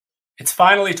It's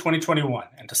finally 2021,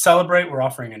 and to celebrate, we're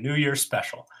offering a New Year's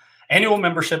special. Annual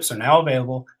memberships are now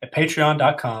available at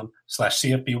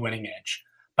patreon.com/CFBWinningEdge.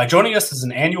 By joining us as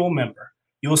an annual member,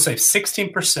 you will save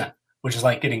 16%, which is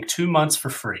like getting 2 months for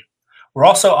free. We're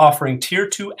also offering Tier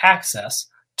 2 access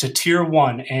to Tier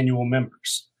 1 annual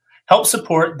members. Help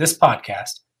support this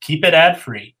podcast, keep it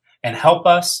ad-free, and help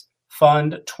us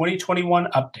fund 2021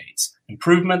 updates,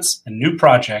 improvements, and new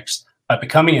projects by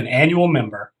becoming an annual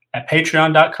member at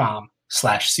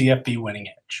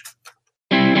patreon.com/CFBWinningEdge.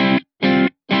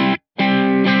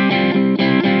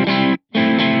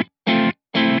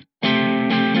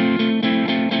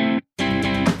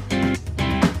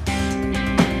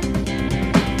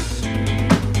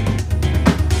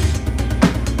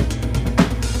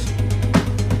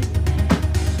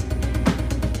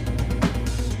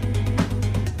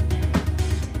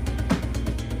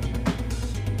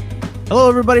 Hello,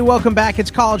 everybody. Welcome back.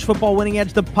 It's College Football Winning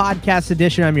Edge, the podcast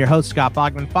edition. I'm your host, Scott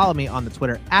Bogman. Follow me on the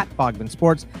Twitter at Bogman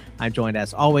Sports. I'm joined,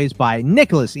 as always, by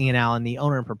Nicholas Ian Allen, the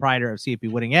owner and proprietor of CFB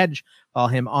Winning Edge. Follow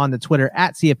him on the Twitter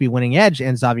at CFB Winning Edge,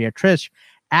 and Xavier Trish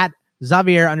at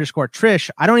Xavier_Trish.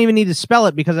 I don't even need to spell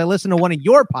it because I listen to one of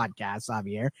your podcasts,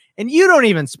 Xavier, and you don't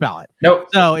even spell it. Nope.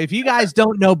 So if you guys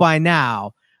don't know by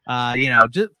now,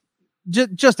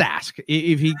 just ask.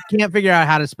 If you can't figure out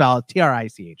how to spell it,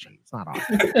 Triche. It's not hard.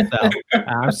 So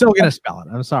I'm still going to spell it.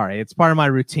 I'm sorry. It's part of my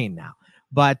routine now.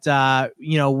 But,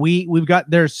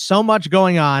 there's so much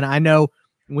going on. I know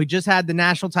we just had the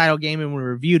national title game and we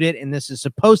reviewed it, and this is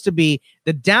supposed to be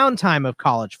the downtime of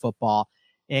college football.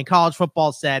 And college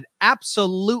football said,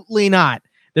 absolutely not.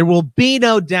 There will be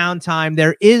no downtime.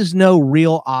 There is no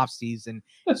real offseason.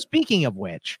 Speaking of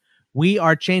which, we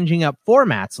are changing up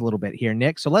formats a little bit here,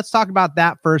 Nick. So let's talk about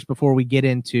that first before we get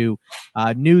into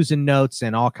news and notes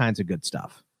and all kinds of good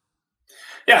stuff.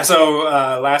 Yeah,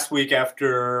 so last week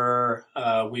after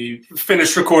we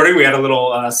finished recording, we had a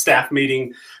little staff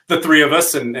meeting, the three of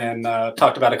us, and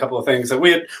talked about a couple of things that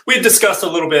we had discussed a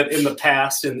little bit in the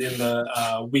past in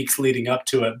the weeks leading up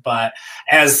to it. But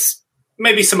as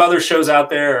maybe some other shows out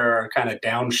there are kind of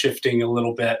downshifting a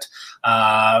little bit,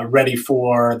 ready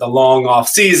for the long off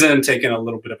season, taking a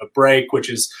little bit of a break, which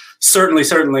is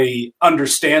certainly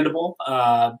understandable.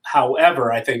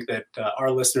 However, I think that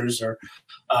our listeners are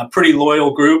a pretty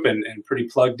loyal group and pretty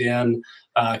plugged in,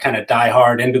 kind of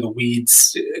diehard into the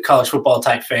weeds college football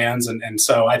type fans. And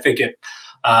so I think it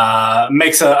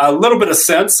makes a little bit of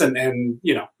sense. And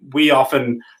we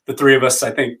often, the three of us, I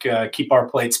think, keep our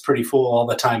plates pretty full all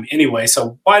the time anyway.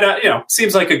 So why not,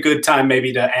 seems like a good time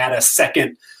maybe to add a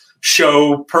second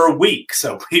show per week.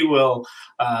 So we will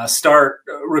start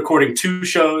recording 2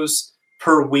 shows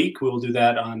per week. We will do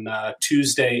that on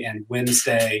Tuesday and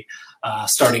Wednesday.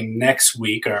 Starting next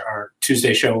week, our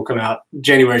Tuesday show will come out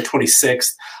January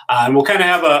 26th, and we'll kind of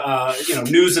have a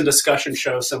news and discussion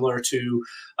show similar to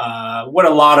what a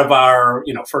lot of our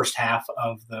first half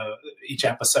of each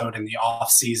episode in the off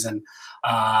season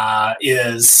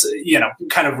is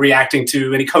kind of reacting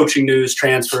to any coaching news,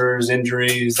 transfers,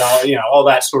 injuries, all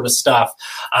that sort of stuff,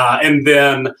 and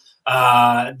then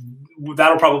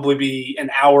that'll probably be an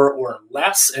hour or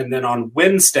less, and then on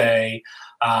Wednesday.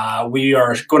 We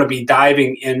are going to be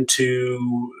diving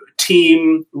into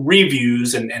team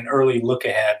reviews and early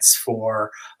look-aheads for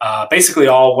basically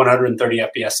all 130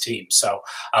 FBS teams. So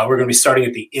we're going to be starting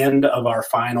at the end of our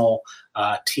final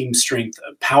team strength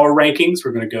power rankings.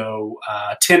 We're going to go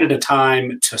 10 at a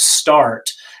time to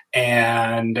start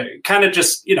and kind of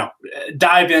just,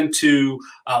 dive into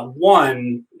a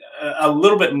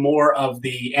little bit more of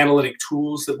the analytic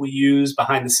tools that we use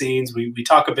behind the scenes. We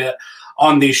talk a bit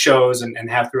on these shows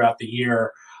and have throughout the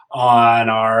year on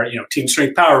our team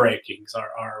strength power rankings,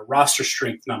 our roster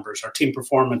strength numbers, our team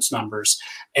performance numbers,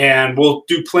 and we'll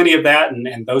do plenty of that,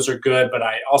 and those are good. But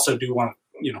I also do want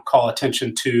to call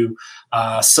attention to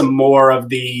some more of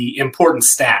the important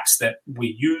stats that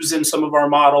we use in some of our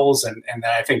models, and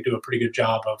that I think do a pretty good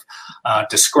job of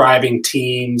describing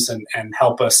teams and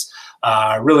help us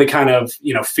really kind of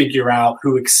figure out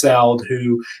who excelled,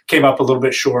 who came up a little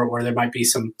bit short, where there might be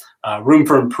some room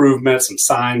for improvement, some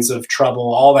signs of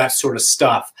trouble, all that sort of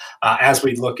stuff as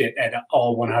we look at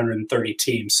all 130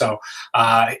 teams. So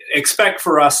expect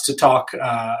for us to talk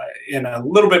in a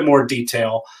little bit more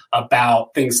detail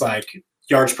about things like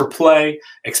yards per play,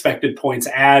 expected points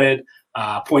added,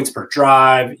 points per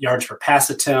drive, yards per pass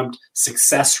attempt,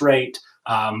 success rate,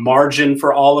 margin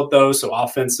for all of those, so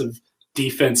offensive,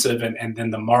 defensive, and then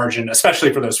the margin,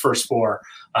 especially for those first 4,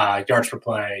 yards per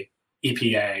play,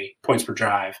 EPA, points per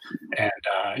drive, and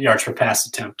yards per pass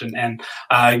attempt, and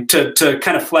to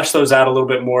kind of flesh those out a little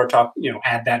bit more,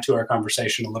 add that to our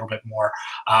conversation a little bit more.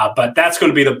 But that's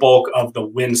going to be the bulk of the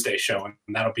Wednesday show, and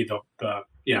that'll be the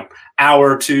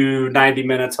hour to 90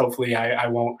 minutes. Hopefully I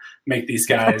won't make these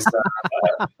guys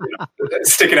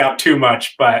stick it out too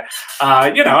much, but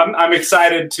I'm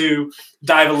excited to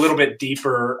dive a little bit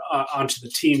deeper onto the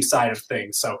team side of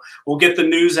things. So we'll get the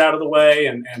news out of the way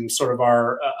and sort of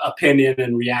our opinion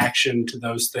and reaction to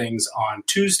those things on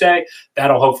Tuesday.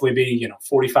 That'll hopefully be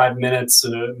 45 minutes,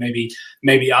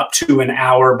 maybe up to an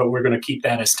hour, but we're going to keep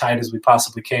that as tight as we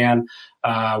possibly can.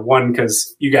 One,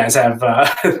 because you guys have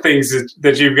things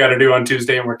that you've got to do on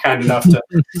Tuesday, and we're kind enough to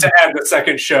add the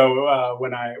second show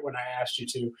when I asked you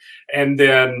to. And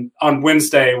then on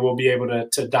Wednesday, we'll be able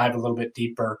to dive a little bit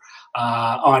deeper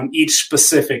on each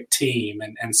specific team.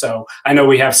 And so I know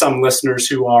we have some listeners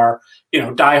who are,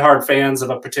 diehard fans of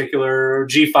a particular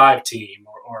G5 team,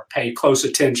 or pay close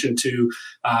attention to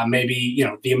maybe,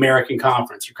 the American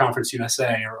Conference or Conference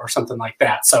USA or something like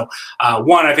that. So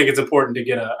one, I think it's important to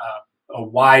get a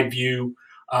wide view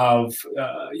of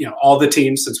all the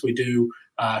teams, since we do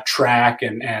track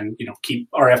and keep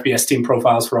our FBS team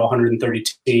profiles for all 130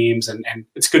 teams, and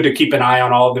it's good to keep an eye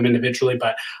on all of them individually.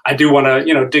 But I do want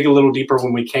to dig a little deeper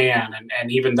when we can,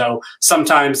 and even though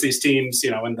sometimes these teams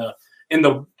in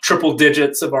the triple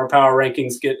digits of our power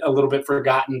rankings get a little bit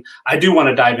forgotten, I do want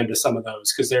to dive into some of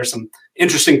those because there's some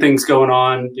interesting things going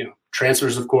on.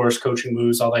 Transfers, of course, coaching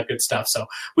moves, all that good stuff. So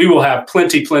we will have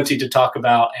plenty to talk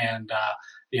about. And,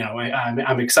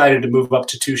 I'm excited to move up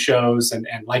to 2 shows. And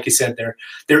like you said,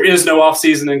 there is no off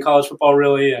season in college football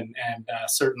really. And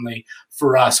certainly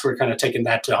for us, we're kind of taking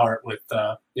that to heart with,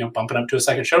 bumping up to a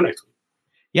second show next week.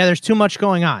 Yeah, there's too much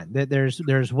going on.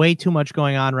 There's way too much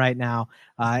going on right now.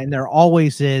 And there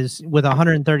always is. With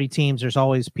 130 teams, there's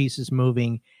always pieces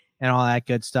moving and all that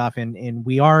good stuff. And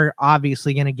we are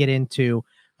obviously going to get into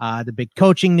the big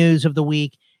coaching news of the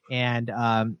week, and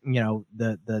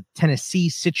the Tennessee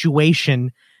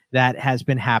situation that has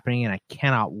been happening, and I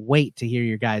cannot wait to hear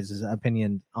your guys'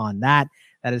 opinion on that.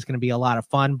 That is going to be a lot of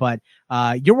fun. But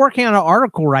you're working on an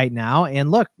article right now,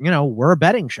 and look, we're a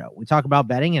betting show. We talk about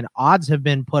betting, and odds have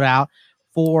been put out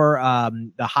for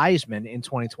the Heisman in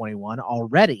 2021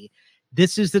 already.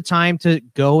 This is the time to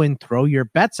go and throw your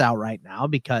bets out right now,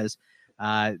 because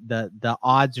the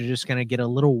odds are just going to get a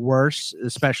little worse,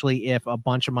 especially if a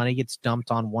bunch of money gets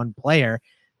dumped on one player.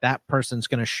 That person's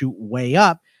going to shoot way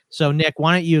up. So, Nick,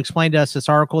 why don't you explain to us this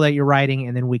article that you're writing,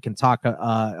 and then we can talk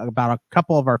about a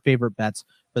couple of our favorite bets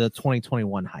for the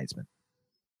 2021 Heisman.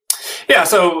 Yeah,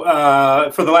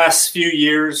 so for the last few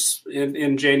years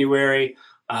in January,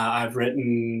 I've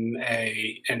written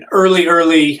an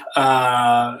early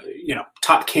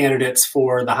top candidates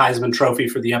for the Heisman Trophy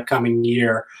for the upcoming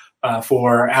year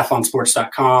for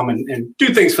athlonsports.com, and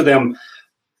do things for them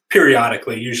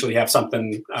periodically. Usually have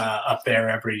something up there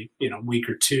every week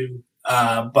or two.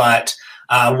 But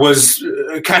was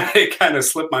kind of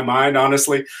slipped my mind,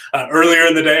 honestly. Earlier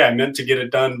in the day, I meant to get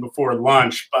it done before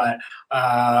lunch, but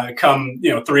come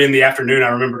 3 in the afternoon, I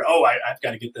remembered, I've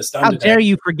got to get this done. How today. dare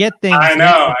you forget things? I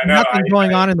know. Nothing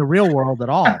going on in the real world at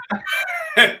all.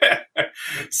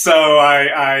 So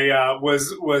I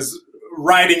was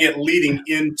writing it leading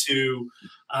into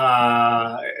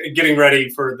getting ready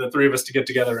for the three of us to get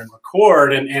together and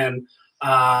record, and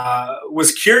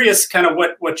was curious kind of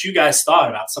what you guys thought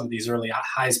about some of these early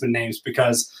Heisman names,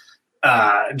 because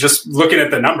just looking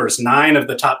at the numbers, 9 of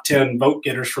the top 10 vote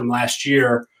getters from last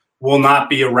year will not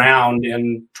be around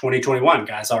in 2021.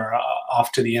 Guys are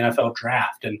off to the NFL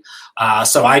draft. And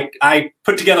so I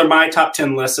put together my top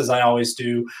 10 list, as I always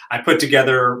do. I put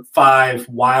together 5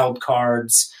 wild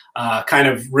cards, kind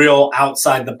of real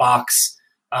outside the box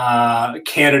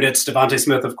candidates. Devontae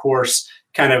Smith, of course,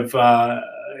 kind of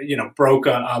broke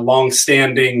a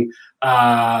long-standing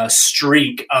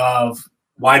streak of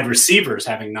wide receivers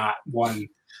having not won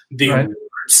the award.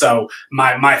 So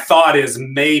my thought is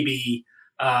maybe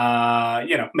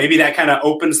that kind of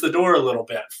opens the door a little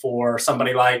bit for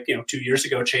somebody like 2 years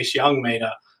ago, Chase Young made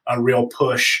a real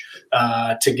push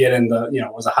to get in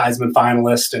was a Heisman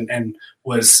finalist, and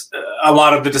was a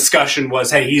lot of the discussion was,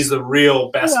 hey, he's the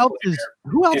real best.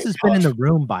 Who else has been in the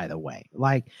room, by the way?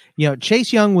 Like,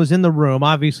 Chase Young was in the room.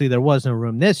 Obviously, there wasn't a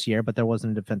room this year, but there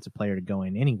wasn't a defensive player to go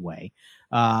in anyway.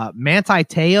 Manti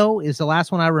Te'o is the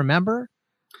last one I remember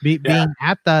being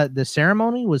at the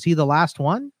ceremony. Was he the last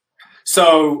one?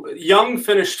 So Young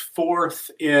finished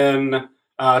 4th in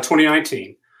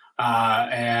 2019.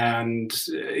 And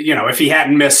if he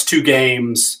hadn't missed 2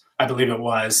 games, I believe it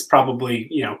was, probably,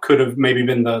 could have maybe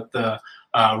been the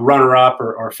runner-up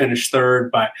or finished third,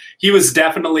 but he was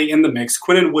definitely in the mix.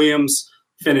 Quinnen Williams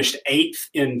finished 8th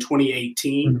in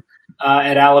 2018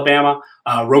 at Alabama.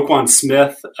 Roquan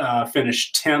Smith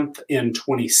finished 10th in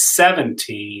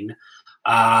 2017.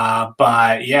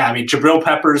 But yeah, I mean, Jabril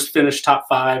Peppers finished top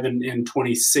 5 in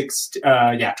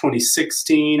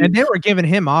 2016. And they were giving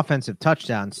him offensive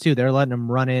touchdowns too. They're letting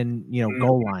him run in,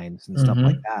 goal lines and stuff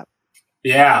like that.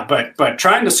 Yeah, but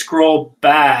trying to scroll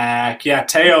back,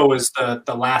 Teo was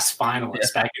the last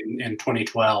finalist back in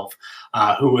 2012,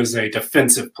 who was a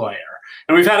defensive player.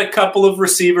 And we've had a couple of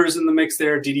receivers in the mix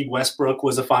there. Dede Westbrook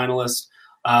was a finalist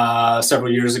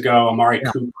several years ago. Amari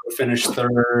Cooper finished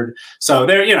 3rd. So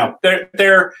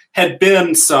there had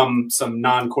been some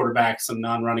non-quarterbacks, some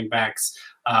non-running backs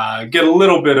get a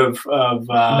little bit of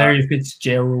Larry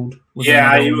Fitzgerald.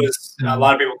 He was. A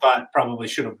lot of people thought probably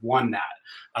should have won that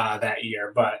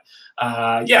year, but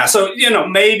so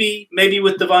maybe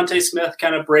with Devontae Smith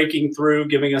kind of breaking through,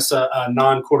 giving us a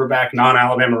non-quarterback,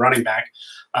 non-Alabama running back,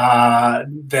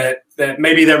 that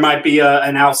maybe there might be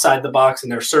an outside the box.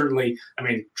 And there's certainly, I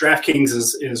mean, DraftKings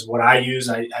is what I use.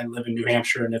 I live in New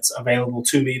Hampshire and it's available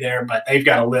to me there, but they've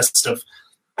got a list of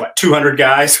 200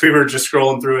 guys. We were just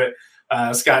scrolling through it,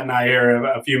 Scott and I here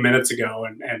a few minutes ago,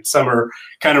 and some are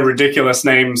kind of ridiculous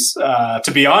names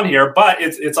to be on here, but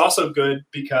it's also good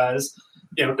because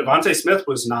Devontae Smith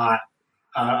was not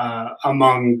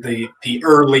among the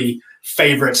early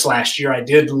favorites last year. I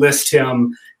did list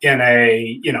him in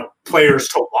a players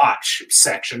to watch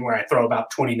section where I throw about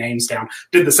 20 names down.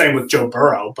 Did the same with Joe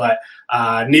Burrow, but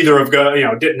neither of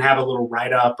didn't have a little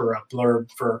write up or a blurb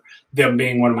for them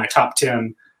being one of my top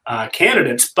 10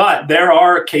 candidates. But there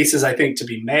are cases I think to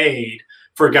be made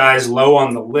for guys low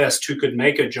on the list who could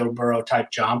make a Joe Burrow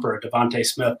type jump or a Devontae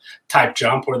Smith type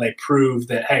jump where they prove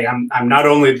that, hey, I'm not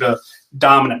only the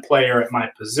dominant player at my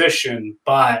position,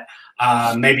 but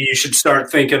maybe you should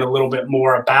start thinking a little bit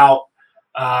more about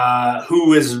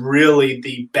who is really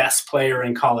the best player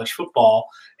in college football.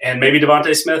 And maybe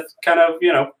Devontae Smith kind of,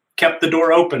 kept the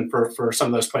door open for some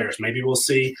of those players. Maybe we'll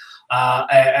see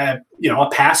a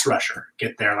pass rusher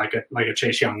get there like a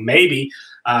Chase Young. Maybe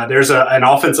there's an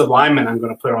offensive lineman I'm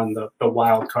going to put on the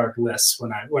wild card list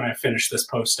when I finish this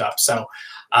post up. So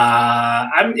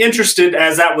I'm interested,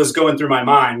 as that was going through my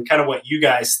mind, kind of what you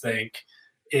guys think,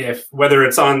 whether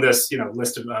it's on this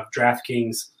list of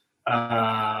DraftKings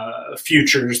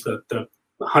futures, the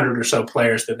 100 or so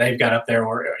players that they've got up there,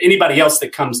 or anybody else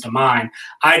that comes to mind.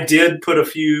 I did put a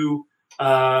few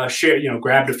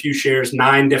grabbed a few shares,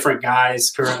 9 different guys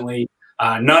currently.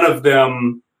 None of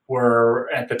them were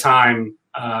at the time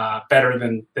better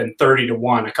than 30 to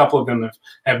 1. A couple of them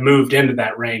have moved into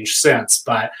that range since,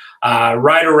 but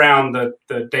right around the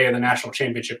day of the national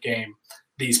championship game,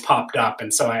 these popped up.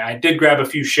 And so I did grab a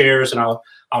few shares, and I'll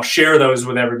share those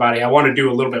with everybody. I want to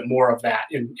do a little bit more of that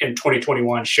in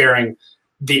 2021, sharing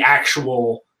the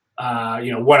actual,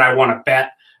 what I want to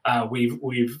bet.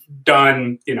 We've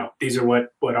done, these are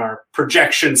what our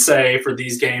projections say for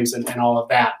these games and all of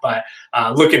that. But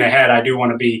looking ahead, I do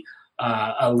want to be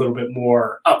a little bit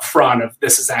more upfront of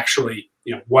this is actually,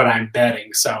 what I'm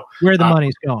betting. So where the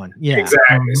money's going. Yeah,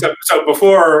 exactly. So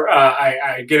before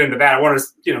I get into that, I want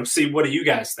to, see, what do you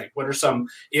guys think? What are some,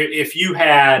 if you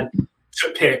had to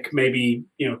pick maybe,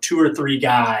 2 or 3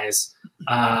 guys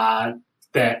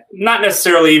that not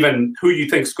necessarily even who you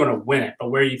think is going to win it, but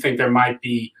where you think there might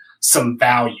be some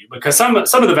value, because some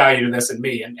of the value to this in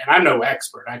me, and I'm no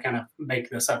expert, I kind of make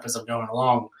this up as I'm going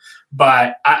along,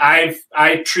 but I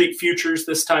treat futures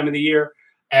this time of the year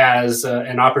as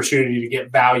an opportunity to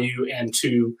get value and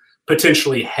to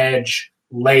potentially hedge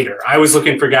later. I was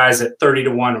looking for guys at 30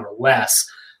 to 1 or less,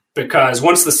 because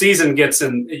once the season gets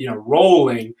in,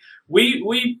 rolling,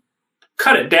 we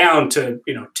cut it down to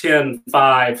 10,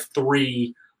 5,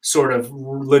 3 sort of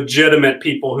legitimate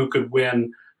people who could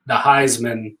win the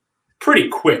Heisman pretty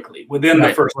quickly within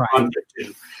the first month or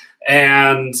two.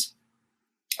 And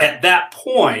at that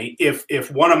point,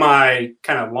 if one of my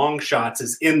kind of long shots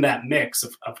is in that mix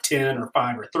of 10 or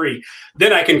 5 or 3,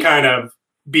 then I can kind of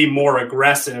be more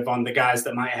aggressive on the guys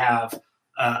that might have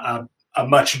a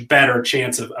much better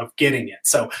chance of getting it.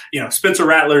 So, Spencer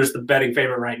Rattler is the betting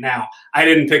favorite right now. I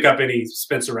didn't pick up any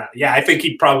Spencer Rattler. Yeah, I think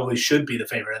he probably should be the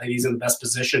favorite. I think he's in the best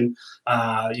position,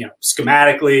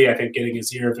 schematically. I think getting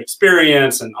his year of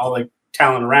experience and all the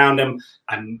talent around him.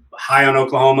 I'm high on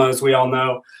Oklahoma, as we all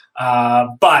know.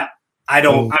 But I'm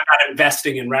not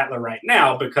investing in Rattler right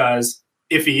now, because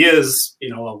if he is,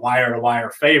 a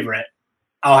wire-to-wire favorite,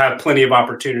 I'll have plenty of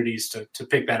opportunities to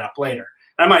pick that up later.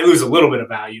 I might lose a little bit of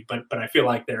value, but I feel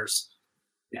like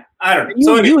I don't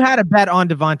know. You had a bet on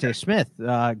Devontae Smith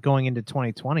going into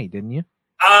 2020, didn't you?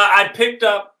 I picked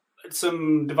up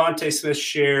some DeVonta Smith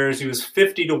shares. He was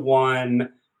 50-1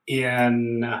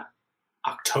 in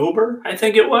October, I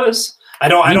think it was. I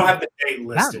don't have the date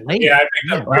listed. Yeah, I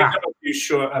picked up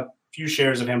a few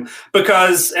shares of him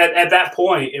because at that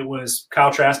point it was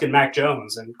Kyle Trask and Mac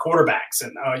Jones and quarterbacks,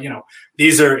 and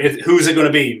these are who's it going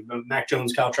to be? Mac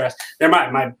Jones, Kyle Trask. They're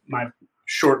my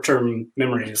short-term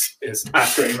memory is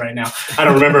not great right now. I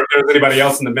don't remember if there was anybody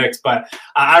else in the mix, but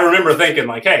I remember thinking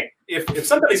like, hey, if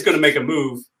somebody's going to make a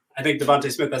move, I think DeVonta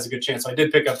Smith has a good chance. So I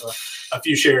did pick up a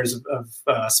few shares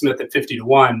of Smith at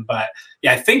 50-1, but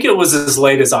yeah, I think it was as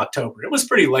late as October. It was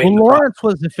pretty late. Well, Lawrence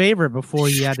was the favorite before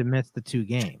he had to miss the 2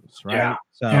 games, right? Yeah.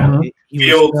 So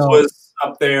Fields was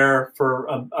up there for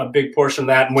a big portion of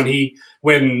that. And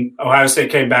when Ohio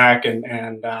State came back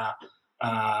and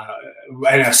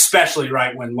especially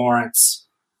right when Lawrence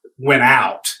went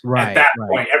out, at that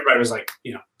point, everybody was like,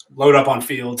 load up on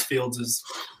Fields. Fields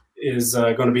is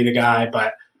going to be the guy,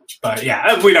 but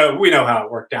yeah, we know how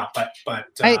it worked out. But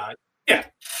yeah.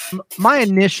 My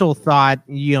initial thought,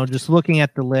 just looking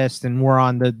at the list, and we're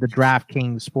on the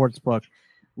DraftKings Sportsbook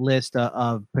list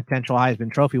of potential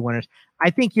Heisman Trophy winners.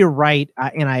 I think you're right,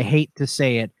 and I hate to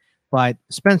say it, but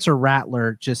Spencer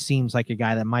Rattler just seems like a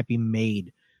guy that might be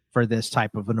made for this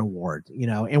type of an award.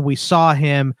 And we saw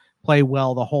him play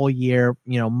well the whole year.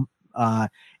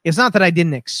 It's not that I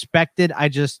didn't expect it. I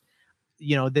just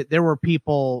that there were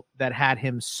people that had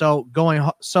him going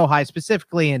so high,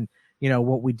 specifically in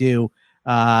what we do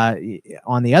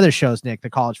on the other shows, Nick, the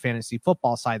college fantasy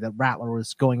football side, that Rattler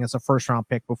was going as a first-round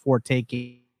pick before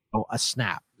taking a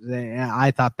snap. I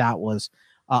thought that was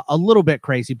a little bit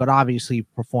crazy, but obviously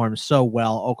performed so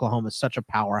well. Oklahoma is such a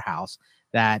powerhouse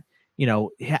that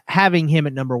having him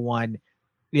at number 1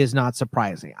 is not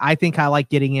surprising. I think I like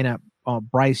getting in at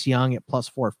Bryce Young at plus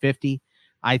 450.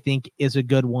 I think is a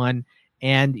good one.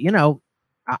 And,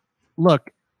 look,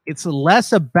 it's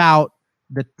less about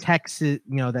the Texas,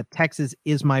 that Texas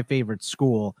is my favorite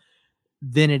school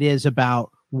than it is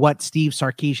about what Steve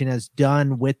Sarkisian has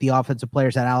done with the offensive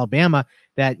players at Alabama,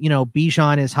 that,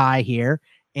 Bijan is high here.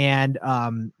 And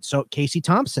so Casey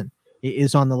Thompson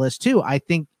is on the list too. I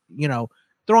think,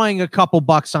 throwing a couple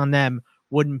bucks on them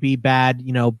wouldn't be bad.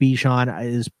 Bijan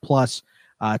is plus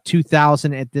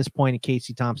 2,000 at this point, and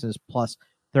Casey Thompson is plus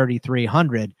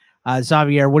 3,300.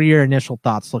 Xavier, what are your initial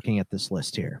thoughts looking at this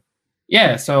list here?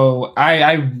 Yeah, so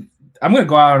I'm going to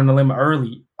go out on a limb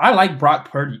early. I like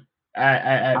Brock Purdy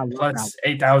at plus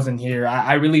 8,000 here.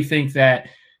 I really think that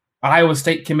Iowa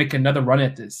State can make another run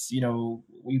at this.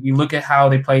 We look at how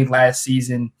they played last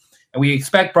season, and we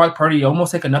expect Brock Purdy to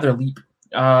almost take another leap.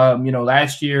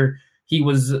 Last year he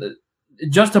was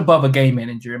just above a game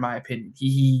manager, in my opinion.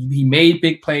 He made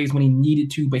big plays when he needed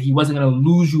to, but he wasn't going to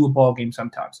lose you a ball game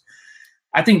sometimes.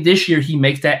 I think this year he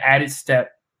makes that added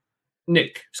step.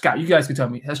 Nick, Scott, you guys can tell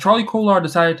me. Has Charlie Kolar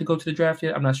decided to go to the draft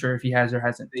yet? I'm not sure if he has or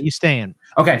hasn't. He's staying.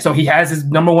 Okay, so he has his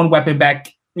number 1 weapon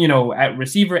back, at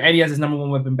receiver, and he has his number 1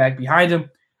 weapon back behind him.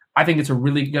 I think it's a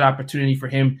really good opportunity for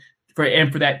him for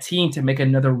that team to make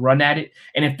another run at it.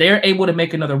 And if they're able to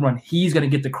make another run, he's going to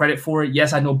get the credit for it.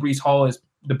 Yes, I know Breece Hall is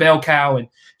the bell cow, and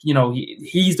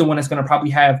he's the one that's going to probably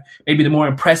have maybe the more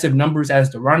impressive numbers as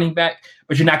the running back,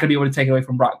 but you're not going to be able to take away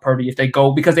from Brock Purdy if they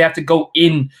go, because they have to go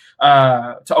in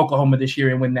to Oklahoma this year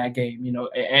and win that game,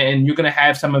 and you're going to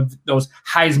have some of those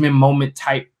Heisman moment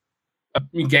type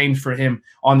games for him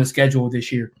on the schedule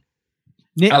this year.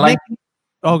 Nick, go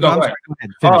ahead.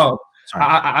 Sorry.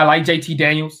 I like JT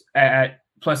Daniels at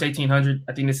plus 1,800.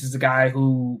 I think this is the guy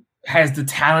who has the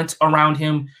talent around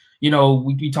him.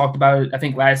 We talked about it, I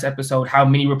think, last episode, how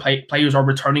many players are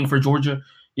returning for Georgia,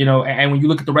 and when you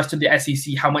look at the rest of the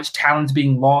SEC, how much talent's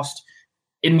being lost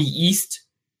in the East.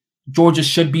 Georgia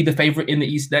should be the favorite in the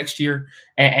East next year,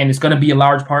 and it's going to be a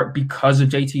large part because of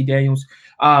JT Daniels.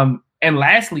 And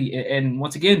lastly, and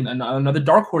once again, another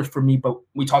dark horse for me, but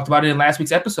we talked about it in last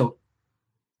week's episode,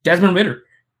 Desmond Ridder.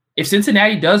 If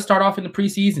Cincinnati does start off in the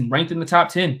preseason ranked in the top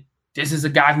 10, this is a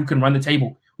guy who can run the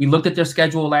table. We looked at their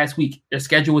schedule last week. Their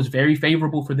schedule was very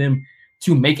favorable for them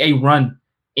to make a run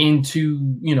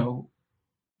into,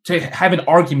 to have an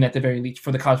argument at the very least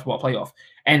for the college football playoff.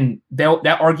 And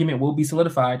that argument will be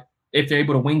solidified if they're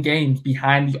able to win games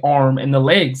behind the arm and the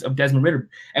legs of Desmond Ridder.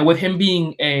 And with him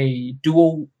being a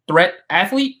dual threat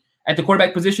athlete at the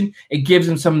quarterback position, it gives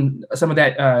him some of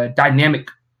that dynamic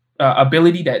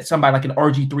ability that somebody like an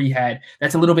RG3 had.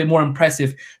 That's a little bit more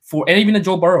impressive and even a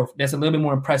Joe Burrow, that's a little bit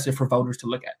more impressive for voters to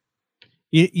look at.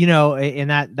 And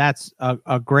that's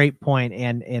a great point.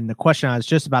 And the question I was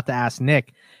just about to ask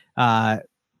Nick,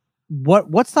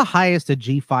 what's the highest a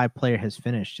G5 player has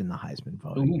finished in the Heisman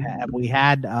voting? We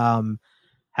had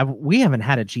We haven't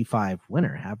had a G5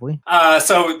 winner, have we?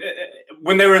 So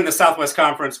when they were in the Southwest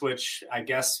Conference, which I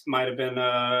guess might have been,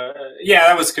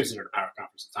 that was considered a power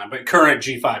conference at the time, but current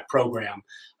G5 program,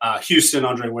 Houston,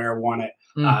 Andre Ware won it.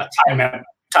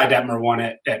 Ty Detmer won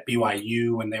it at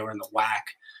BYU when they were in the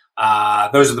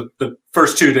WAC. Those are the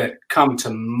first two that come to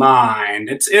mind.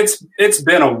 It's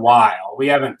been a while. We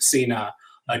haven't seen a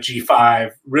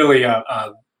G5, really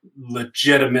a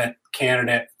legitimate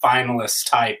candidate finalist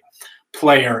type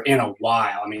player in a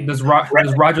while. I mean, does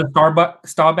Roger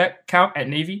Staubach count at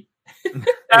Navy?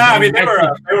 I mean, they were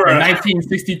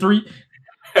 1963.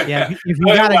 Yeah, if you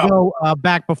got to go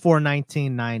back before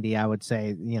 1990, I would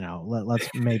say, let's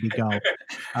maybe go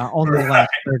only the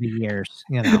last 30 years.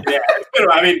 Yeah,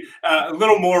 I mean, a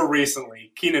little more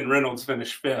recently, Keenan Reynolds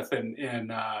finished fifth in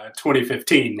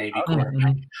 2015 Navy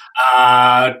quarterback.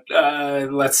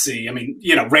 Let's see. I mean,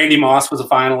 Randy Moss was a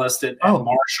finalist at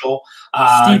Marshall.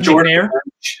 Steve Jordan McNair,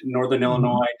 Northern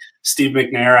Illinois. Steve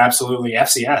McNair, absolutely.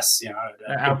 FCS,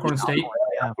 Alcorn State.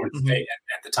 Alcorn State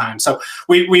at the time. So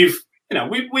we've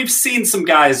seen some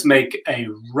guys make a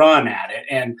run at it,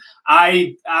 and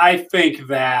I think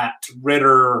that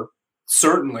Ritter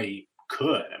certainly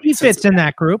could. I mean, he fits in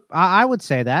that group. I would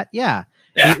say that. Yeah.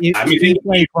 If he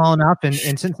plays well enough, and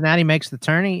Cincinnati makes the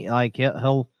tourney, like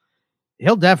he'll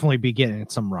definitely be getting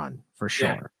some run for sure.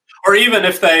 Yeah. Or even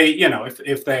if they,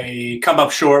 if they come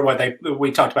up short,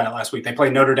 we talked about it last week. They play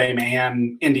Notre Dame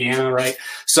and Indiana, right?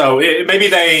 So maybe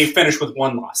they finish with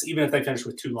one loss. Even if they finish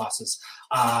with two losses,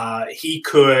 he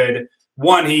could.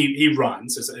 One, he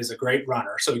runs is a great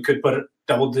runner, so he could put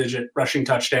double-digit rushing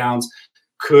touchdowns.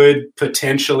 Could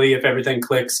potentially, if everything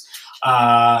clicks,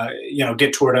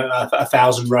 get toward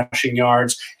 1,000 rushing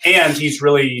yards. And he's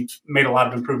really made a lot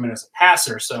of improvement as a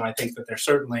passer. So I think that there's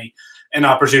certainly an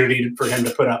opportunity for him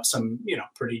to put up some,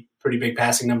 pretty big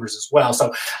passing numbers as well.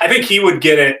 So I think he would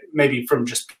get it maybe from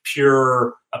just a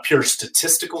pure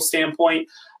statistical standpoint.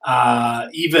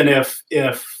 Even if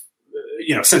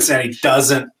Cincinnati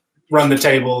doesn't run the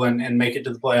table and make it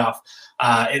to the playoff,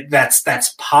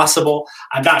 that's possible.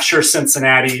 I'm not sure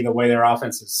Cincinnati, the way their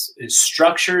offense is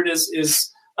structured,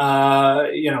 is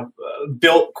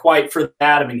built quite for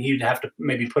that. I mean, he'd have to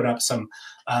maybe put up some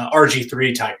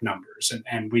RG3 type numbers,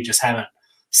 and we just haven't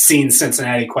seen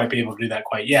Cincinnati quite be able to do that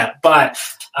quite yet. But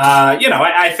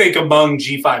I think among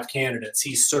G5 candidates,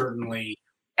 he's certainly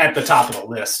at the top of the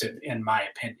list in my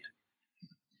opinion.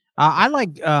 I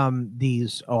like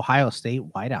these Ohio State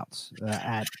wideouts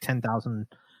at 10,000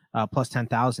 plus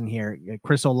 10,000 here.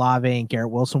 Chris Olave and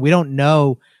Garrett Wilson. We don't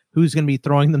know who's going to be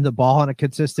throwing them the ball on a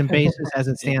consistent basis as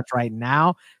it stands right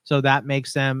now. So that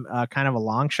makes them kind of a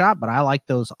long shot, but I like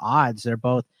those odds. They're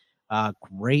both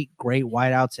great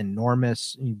wideouts,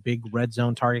 enormous, big red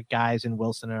zone target guys in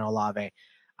Wilson and Olave.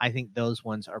 I think those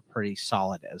ones are pretty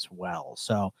solid as well.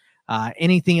 So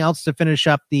anything else to finish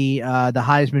up the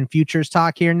Heisman futures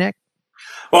talk here, Nick?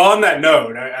 Well, on that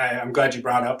note, I'm glad you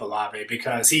brought up Olave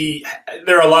because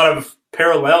there are a lot of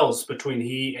parallels between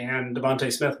he and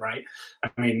Devontae Smith, right? I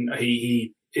mean,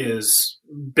 he is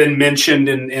been mentioned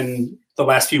in the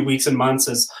last few weeks and months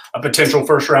as a potential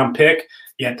first-round pick,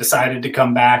 yet decided to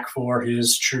come back for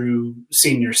his true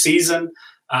senior season.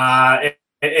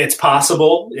 It's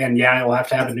possible, and he'll have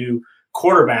to have a new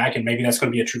quarterback, and maybe that's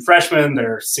going to be a true freshman.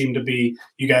 There seem to be,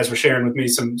 you guys were sharing with me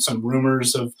some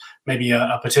rumors of maybe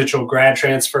a potential grad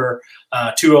transfer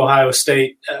to Ohio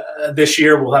State this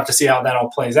year. We'll have to see how that all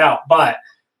plays out. But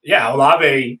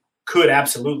Olave could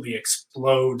absolutely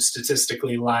explode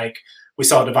statistically like we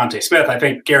saw Devontae Smith. I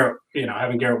think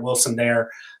having Garrett Wilson there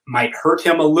might hurt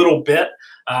him a little bit.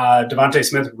 Devontae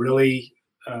Smith really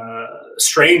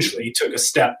strangely took a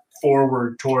step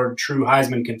forward toward true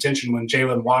Heisman contention when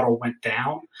Jalen Waddle went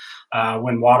down.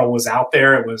 When Waddle was out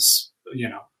there, it was,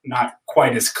 not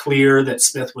quite as clear that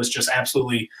Smith was just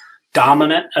absolutely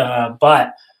dominant.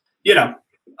 But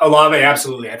Olave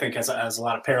absolutely, I think, has a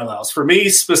lot of parallels. For me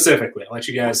specifically, I'll let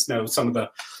you guys know some of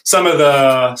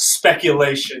the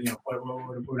speculation.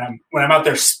 When I'm out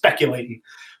there speculating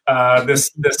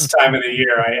this time of the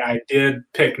year, I did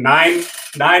pick nine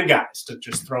guys to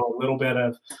just throw a little bit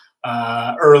of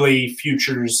early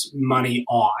futures money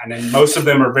on, and most of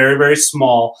them are very, very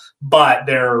small, but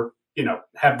they're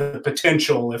have the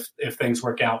potential if things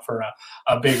work out for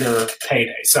a bigger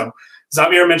payday. So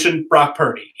Xavier mentioned Brock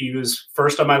Purdy. He was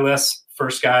first on my list,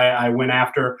 first guy I went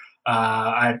after.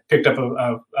 I picked up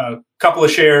a couple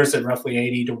of shares at roughly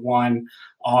 80-1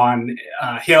 on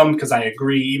him because I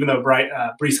agree, even though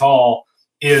Breece Hall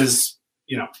is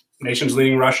nation's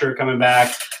leading rusher coming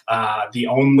back, the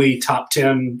only top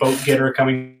 10 vote getter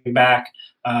coming back.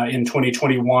 in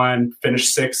 2021,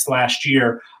 finished 6th last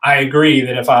year. I agree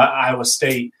that if Iowa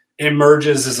State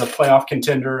emerges as a playoff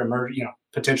contender,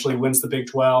 potentially wins the Big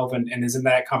 12 and is in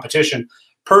that competition,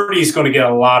 Purdy's going to get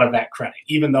a lot of that credit,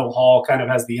 even though Hall kind of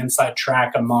has the inside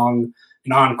track among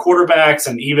non-quarterbacks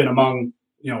and even among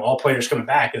all players coming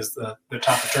back as the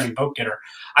top returning vote getter.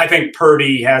 I think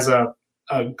Purdy has a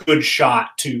good shot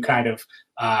to kind of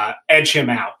edge him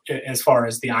out as far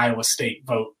as the Iowa State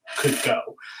vote could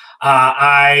go.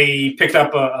 I picked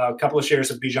up a couple of shares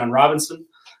of Bijan Robinson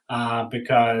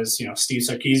because Steve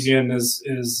Sarkisian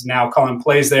is now calling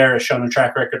plays there, has shown a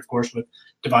track record, of course, with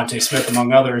Devontae Smith,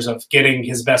 among others, of getting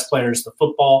his best players the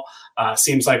football.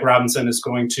 Seems like Robinson is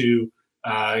going to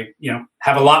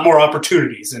have a lot more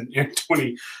opportunities in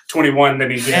 2021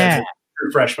 than he did as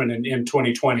a freshman in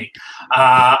 2020.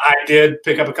 I did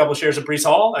pick up a couple of shares of Breece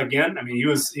Hall again. I mean, he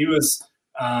was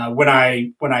when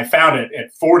I found it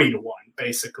at 40 to 1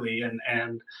 basically,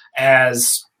 and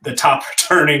as the top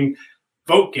returning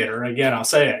vote getter. Again, I'll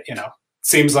say it.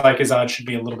 Seems like his odds should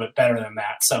be a little bit better than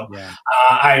that. So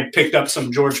I picked up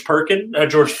some George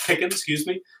Pickens,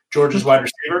 Georgia's wide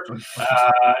receiver.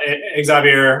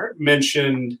 Xavier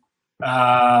mentioned,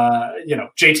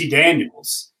 JT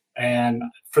Daniels, and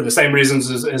for the same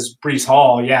reasons as Breece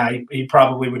Hall, he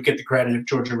probably would get the credit if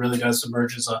Georgia really does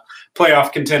emerge as a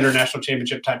playoff contender, national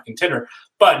championship type contender.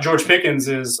 But George Pickens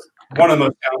is one of the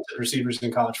most talented receivers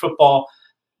in college football.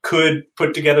 Could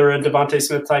put together a Devontae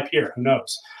Smith type year. Who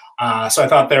knows? So I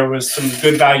thought there was some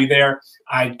good value there.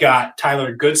 I got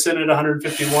Tyler Goodson at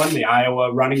 151, the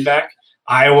Iowa running back.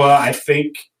 Iowa, I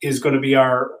think, is going to be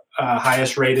our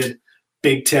highest rated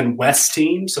Big Ten West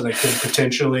team, so they could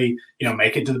potentially,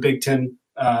 make it to the Big Ten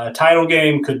title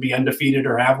game. Could be undefeated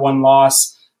or have one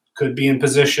loss. Could be in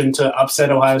position to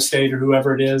upset Ohio State or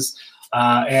whoever it is.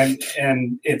 And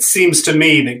it seems to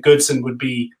me that Goodson would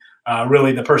be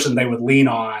really the person they would lean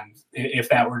on if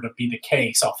that were to be the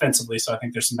case offensively. So I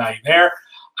think there's some value there.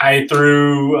 I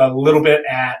threw a little bit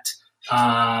at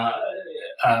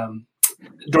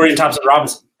Dorian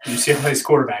Thompson-Robinson, UCLA's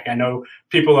quarterback. I know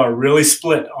people are really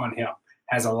split on him.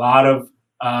 Has a lot of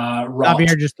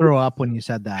Javier just threw up when you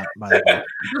said that, by the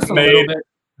way.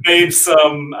 Made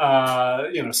some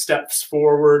steps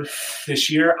forward this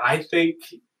year. I think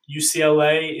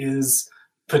UCLA is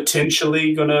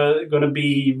potentially gonna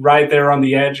be right there on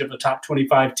the edge of a top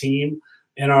 25 team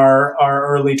in our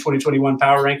early 2021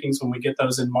 power rankings when we get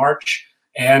those in March.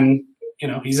 And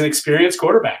he's an experienced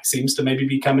quarterback, seems to maybe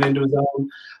be coming into his own.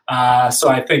 So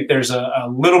I think there's a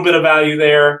little bit of value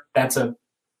there. That's the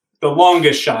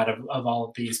longest shot of all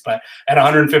of these, but at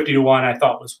 150 to 1, I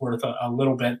thought was worth a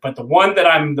little bit. But the one that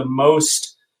I'm the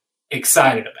most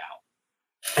excited about,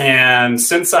 and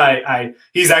since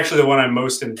he's actually the one I'm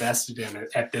most invested in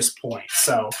at this point.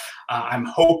 So I'm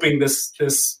hoping this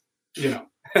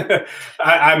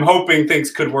I'm hoping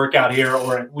things could work out here,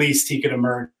 or at least he could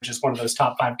emerge as one of those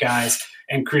top 5 guys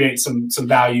and create some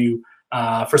value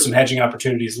for some hedging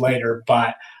opportunities later.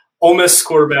 But Ole Miss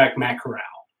quarterback Matt Corral,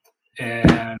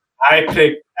 and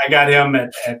I got him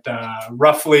at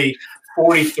roughly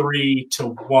 43 to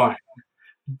 1.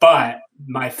 But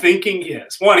my thinking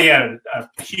is, one, he had a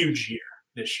huge year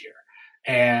this year,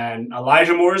 and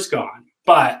Elijah Moore is gone.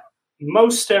 But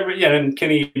and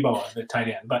Kenny Boa, the tight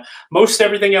end. But most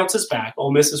everything else is back.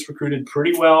 Ole Miss is recruited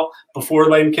pretty well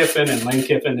before Lane Kiffin, and Lane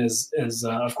Kiffin is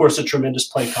of course a tremendous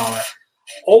play caller.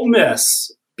 Ole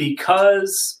Miss,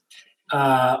 because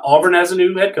Auburn has a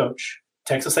new head coach,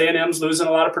 Texas A&M's losing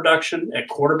a lot of production at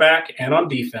quarterback and on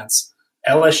defense.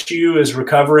 LSU is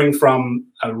recovering from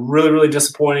a really, really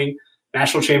disappointing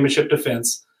national championship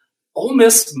defense. Ole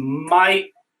Miss might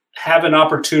have an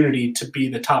opportunity to be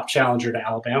the top challenger to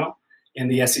Alabama in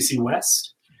the SEC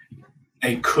West.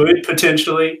 They could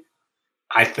potentially,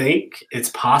 I think it's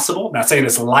possible. I'm not saying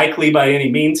it's likely by any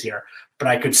means here, but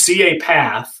I could see a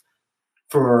path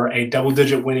for a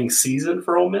double-digit winning season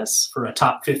for Ole Miss, for a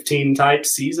top 15 type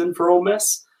season for Ole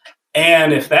Miss.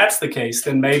 And if that's the case,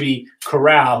 then maybe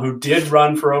Corral, who did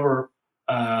run for over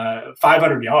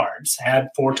 500 yards, had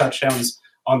 4 touchdowns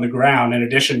on the ground, in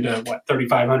addition to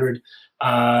 3,500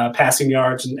 passing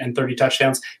yards and 30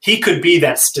 touchdowns. He could be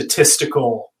that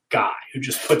statistical guy who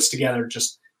just puts together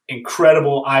just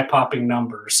incredible eye-popping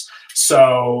numbers.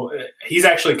 So he's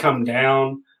actually come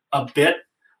down a bit.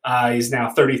 He's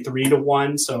now 33 to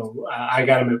 1. So I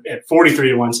got him at 43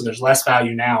 to 1. So there's less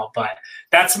value now, but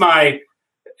that's my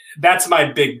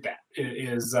big bet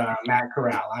is Matt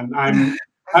Corral.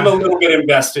 I'm a little bit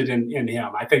invested in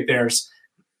him. I think there's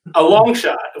a long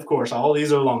shot. Of course, all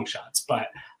these are long shots, but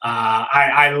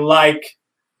I like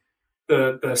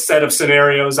the set of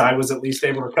scenarios I was at least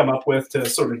able to come up with to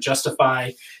sort of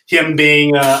justify him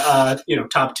being a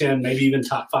top 10, maybe even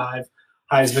top 5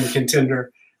 Heisman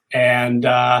contender. And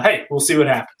hey, we'll see what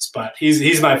happens. But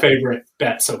he's my favorite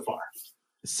bet so far.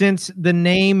 Since the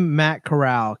name Matt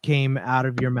Corral came out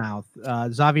of your mouth,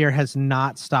 Xavier has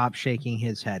not stopped shaking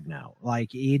his head no.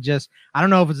 Like he just, I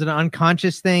don't know if it's an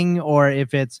unconscious thing or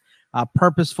if it's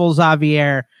purposeful,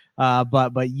 Xavier,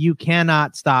 but you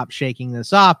cannot stop shaking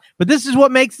this off. But this is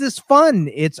what makes this fun.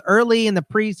 It's early in the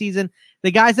preseason. The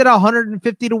guy's at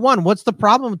 150-1. What's the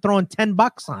problem with throwing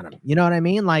 $10 on him? You know what I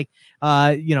mean? Like,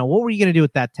 what were you going to do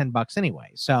with that $10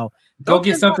 anyway? So go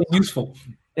get something useful.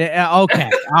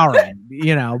 Okay. All right.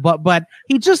 But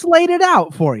he just laid it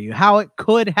out for you how it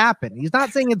could happen. He's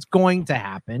not saying it's going to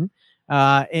happen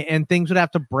and things would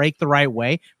have to break the right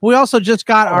way. We also just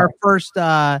got our first,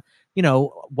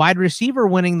 wide receiver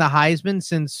winning the Heisman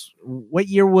since what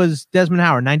year was Desmond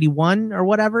Howard? 91 or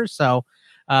whatever. So,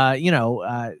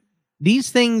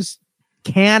 these things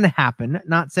can happen.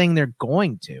 Not saying they're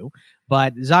going to,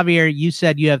 but Xavier, you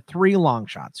said you have 3 long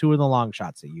shots. Who are the long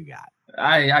shots that you got?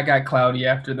 I got cloudy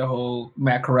after the whole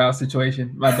Matt Corral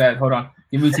situation. My bad. Hold on.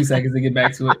 Give me 2 seconds to get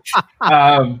back to it.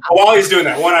 While he's doing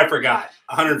that, one I forgot.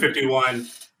 151,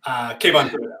 Kayvon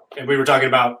Thibodeaux. And we were talking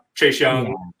about Chase Young.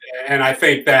 Yeah. And I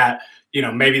think that,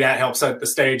 maybe that helps set the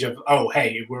stage of, oh,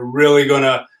 hey, we're really going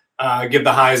to give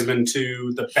the Heisman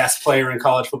to the best player in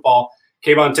college football.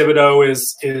 Kayvon Thibodeaux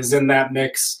is in that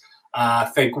mix. I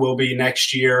think will be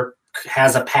next year,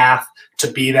 has a path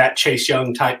to be that Chase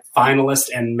Young type finalist,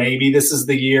 and maybe this is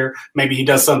the year. Maybe he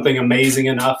does something amazing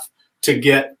enough to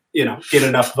get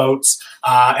enough votes.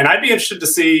 And I'd be interested to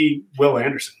see Will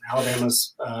Anderson,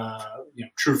 Alabama's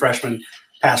true freshman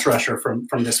pass rusher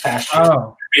from this past year.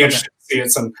 I'd be interested to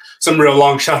see some real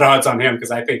long shot odds on him because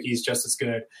I think he's just as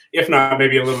good, if not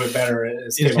maybe a little bit better.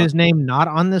 Is his name not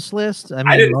on this list? I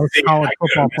mean, most college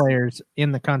football players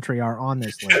in the country are on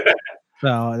this list.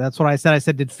 So that's what I said. I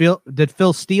said, did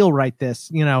Phil Steele write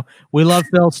this? We love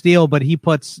Phil Steele, but he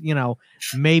puts,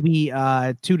 maybe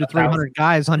 200 to 300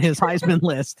 guys on his Heisman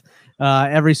list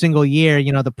every single year.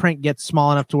 The print gets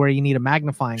small enough to where you need a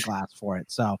magnifying glass for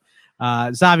it. So,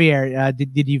 Xavier,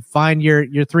 did you find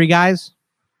your 3 guys?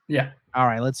 Yeah. All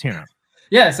right, let's hear them.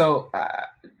 Yeah. So,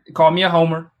 call me a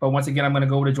homer, but once again, I'm going to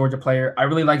go with a Georgia player. I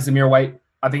really like Zamir White.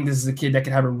 I think this is a kid that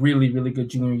could have a really, really good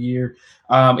junior year.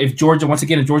 If Georgia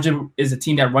is a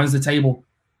team that runs the table,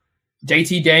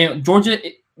 JT Daniels, Georgia,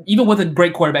 even with a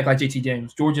great quarterback like JT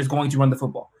Daniels, Georgia is going to run the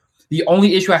football. The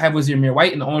only issue I have with Zamir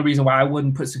White, and the only reason why I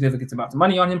wouldn't put significant amounts of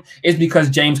money on him, is because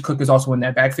James Cook is also in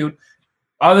that backfield.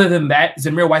 Other than that,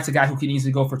 Zamir White's a guy who can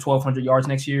easily go for 1,200 yards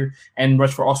next year and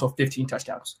rush for also 15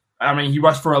 touchdowns. I mean, he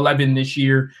rushed for 11 this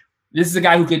year. This is a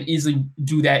guy who could easily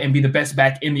do that and be the best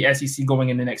back in the SEC going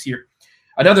into next year.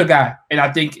 Another guy, and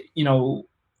I think,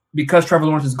 because Trevor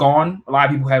Lawrence is gone, a lot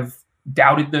of people have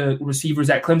doubted the receivers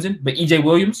at Clemson, but EJ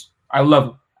Williams, I love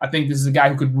him. I think this is a guy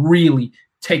who could really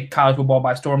take college football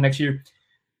by storm next year.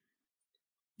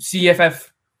 CFF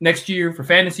next year for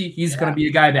fantasy, he's going to be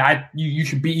a guy that you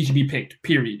should be picked,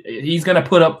 period. He's going to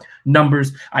put up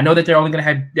numbers. I know that they're only going to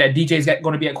have that DJ's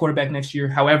going to be at quarterback next year.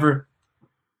 However,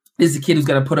 this is a kid who's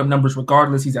going to put up numbers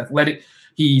regardless. He's athletic.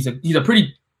 He's a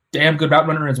pretty damn good route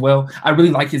runner as well. I really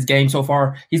like his game so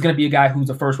far. He's going to be a guy who's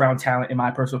a first-round talent, in my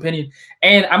personal opinion.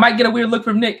 And I might get a weird look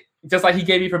from Nick, just like he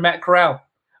gave me from Matt Corral.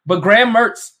 But Graham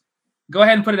Mertz, go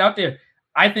ahead and put it out there.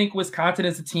 I think Wisconsin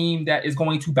is a team that is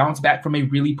going to bounce back from a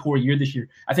really poor year this year.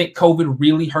 I think COVID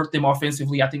really hurt them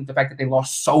offensively. I think the fact that they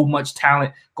lost so much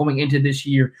talent going into this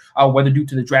year, whether due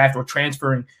to the draft or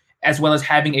transferring, as well as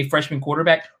having a freshman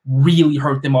quarterback, really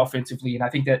hurt them offensively. And I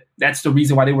think that that's the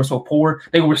reason why they were so poor.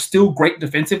 They were still great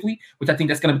defensively, which I think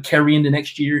that's going to carry into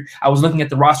next year. I was looking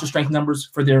at the roster strength numbers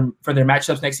for their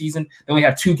matchups next season. They only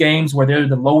have 2 games where they're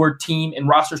the lower team in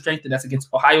roster strength, and that's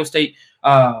against Ohio State,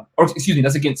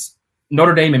 that's against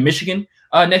Notre Dame and Michigan.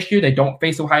 Next year, they don't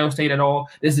face Ohio State at all.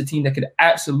 This is a team that could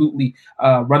absolutely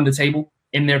run the table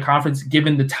in their conference,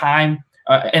 given the time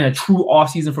and a true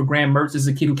offseason for Graham Mertz. This is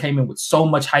a kid who came in with so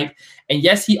much hype. And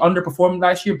yes, he underperformed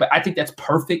last year, but I think that's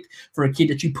perfect for a kid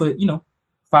that you put, $5,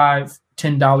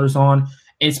 $10 on,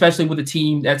 especially with a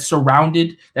team that's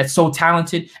surrounded, that's so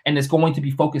talented, and that's going to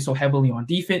be focused so heavily on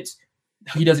defense.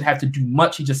 He doesn't have to do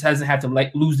much. He just doesn't have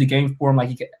to lose the game for him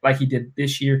like he did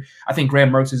this year. I think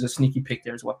Graham Mertz is a sneaky pick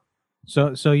there as well.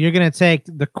 So you're going to take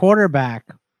the quarterback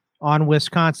on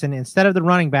Wisconsin instead of the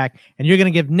running back, and you're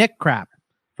going to give Nick crap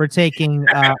for taking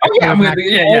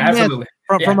absolutely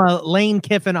from a Lane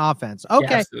Kiffin offense.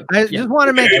 Okay, I just want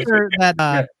to make sure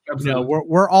that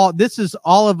we're all. This is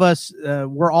all of us.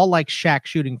 We're all like Shaq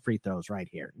shooting free throws right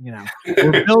here.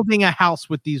 We're building a house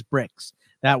with these bricks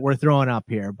that we're throwing up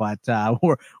here, but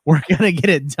we're gonna get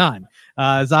it done.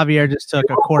 Xavier just took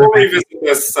a quarterback. We'll revisit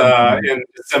this in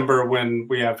December when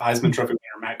we have Heisman Trophy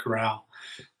winner Matt Corral.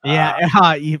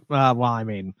 Well, I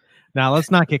mean, now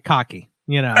let's not get cocky.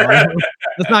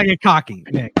 Let's not get cocky,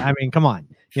 Nick. I mean, come on.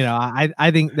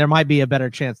 I think there might be a better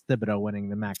chance Thibodeau winning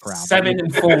than Matt Corral.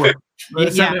 7-4.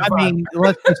 I mean,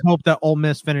 let's just hope that Ole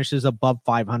Miss finishes above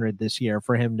 500 this year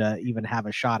for him to even have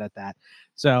a shot at that.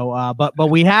 So, but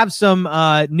we have some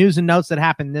news and notes that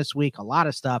happened this week, a lot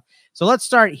of stuff. So let's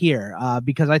start here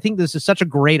because I think this is such a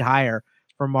great hire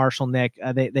for Marshall, Nick.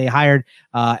 They hired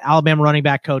Alabama running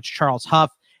back coach Charles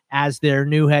Huff as their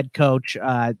new head coach.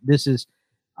 This is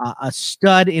a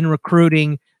stud in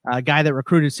recruiting, a guy that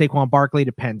recruited Saquon Barkley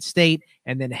to Penn State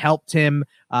and then helped him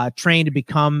train to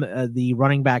become the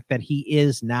running back that he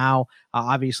is now.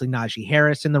 Obviously, Najee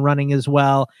Harris in the running as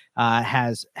well,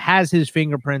 has his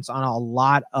fingerprints on a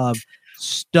lot of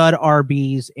stud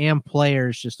RBs and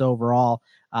players just overall.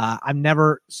 I've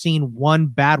never seen one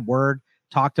bad word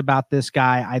talked about this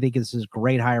guy. I think this is a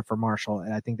great hire for Marshall,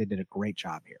 and I think they did a great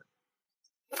job here.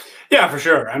 Yeah, for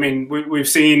sure. I mean, we've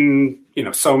seen,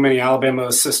 so many Alabama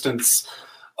assistants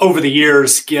over the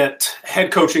years get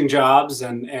head coaching jobs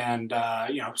and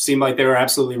seem like they were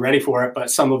absolutely ready for it.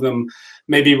 But some of them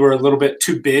maybe were a little bit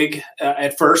too big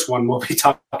at first. One we'll be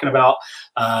talking about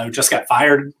just got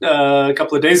fired a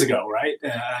couple of days ago, right?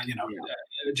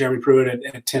 Jeremy Pruitt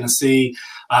at Tennessee.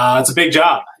 It's a big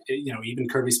job. Even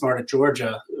Kirby Smart at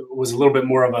Georgia was a little bit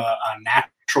more of a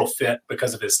natural fit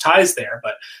because of his ties there,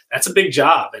 but that's a big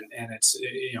job and it's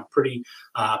pretty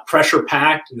pressure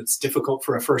packed and it's difficult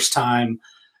for a first time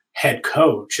head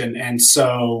coach and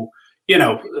so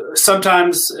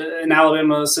sometimes an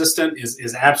Alabama assistant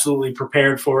is absolutely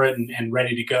prepared for it and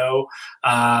ready to go,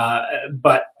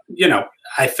 but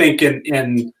I think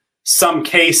in some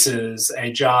cases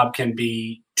a job can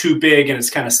be too big and it's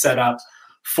kind of set up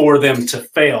for them to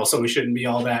fail, so we shouldn't be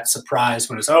all that surprised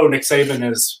when it's Nick Saban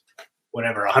is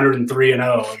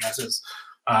 103-0 against his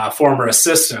former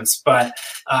assistants. But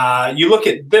you look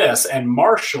at this, and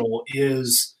Marshall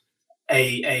is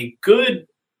a good,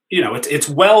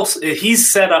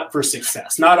 he's set up for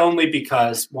success, not only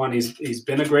because, one, he's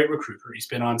been a great recruiter. He's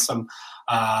been on some,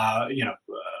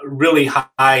 really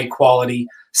high quality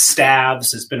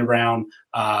staffs, has been around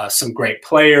some great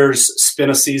players,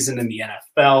 spent a season in the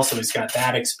NFL, so he's got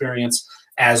that experience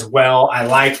as well. I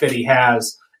like that he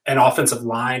has an offensive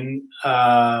line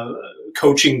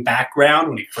coaching background.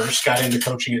 When he first got into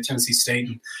coaching at Tennessee State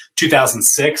in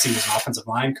 2006, he was an offensive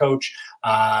line coach,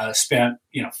 spent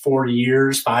 5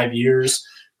 years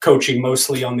coaching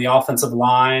mostly on the offensive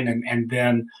line and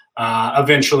then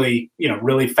eventually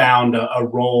really found a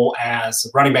role as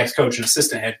running backs coach and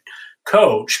assistant head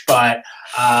coach. But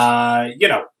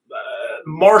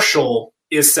Marshall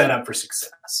is set up for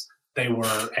success. They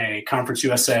were a Conference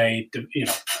USA,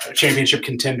 championship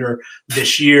contender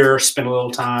this year, spent a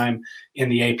little time in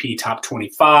the AP top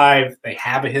 25. They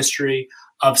have a history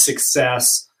of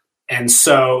success. And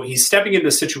so he's stepping into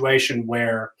a situation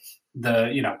where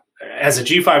as a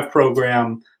G5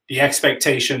 program, the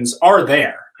expectations are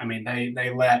there. I mean,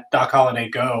 they let Doc Holliday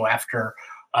go after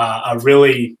a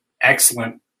really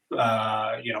excellent,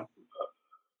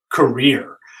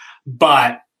 career,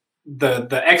 but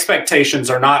the expectations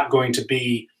are not going to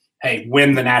be, hey,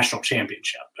 win the national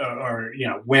championship or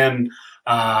win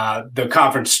the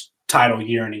conference title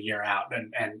year in and year out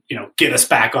and get us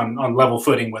back on level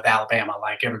footing with Alabama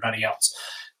like everybody else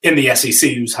in the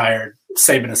SEC who's hired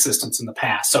Saban assistants in the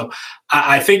past. So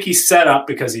I think he's set up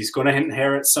because he's going to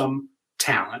inherit some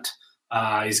talent.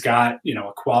 He's got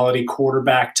a quality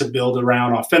quarterback to build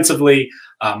around offensively.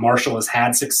 Marshall has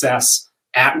had success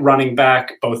at running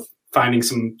back, both finding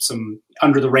some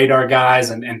under the radar guys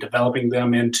and developing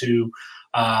them into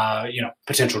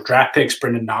potential draft picks.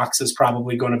 Brendan Knox is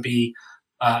probably going to be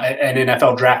an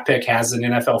NFL draft pick, has an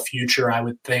NFL future, I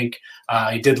would think.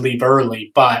 He did leave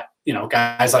early, but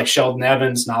guys like Sheldon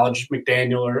Evans, Knowledge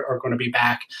McDaniel are going to be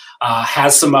back.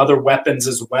 Has some other weapons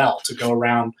as well to go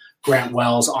around Grant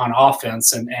Wells on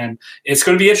offense. And it's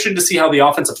going to be interesting to see how the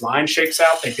offensive line shakes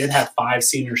out. They did have 5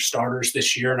 senior starters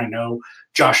this year, and I know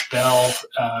Josh Bell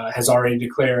has already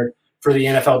declared for the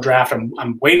NFL draft.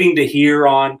 I'm waiting to hear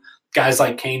on guys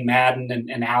like Kane Madden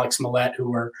and Alex Millette,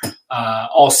 who are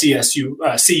all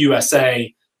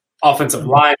CUSA offensive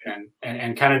linemen,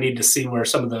 and kind of need to see where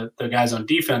some of the guys on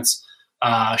defense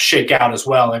shake out as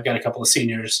well. They've got a couple of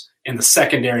seniors in the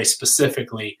secondary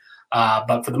specifically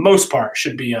but for the most part,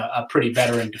 should be a pretty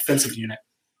veteran defensive unit.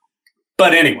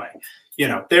 But anyway,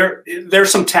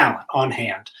 there's some talent on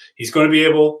hand. He's going to be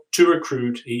able to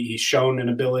recruit. He's shown an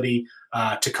ability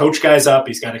to coach guys up.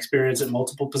 He's got experience at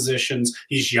multiple positions.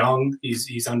 He's young.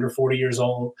 He's under 40 years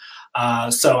old.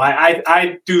 So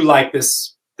I do like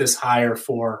this hire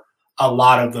for a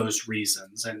lot of those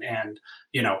reasons. And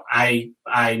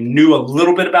I knew a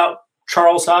little bit about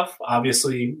Charles Huff.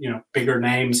 Obviously, bigger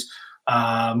names,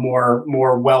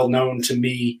 more well known to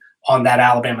me on that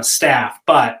Alabama staff,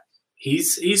 but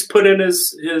he's put in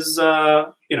his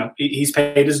he's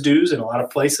paid his dues in a lot of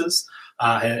places,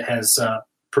 has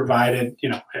provided,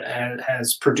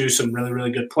 has produced some really,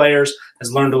 really good players,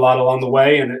 has learned a lot along the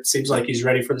way, and it seems like he's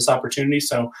ready for this opportunity.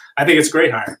 So I think it's a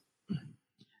great hire.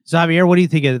 Xavier, what do you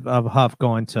think of Huff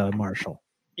going to Marshall?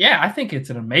 Yeah, I think it's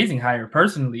an amazing hire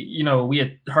personally. We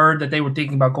had heard that they were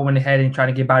thinking about going ahead and trying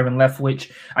to get Byron Leftwich.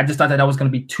 I just thought that was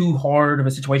going to be too hard of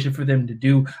a situation for them to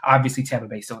do. Obviously, Tampa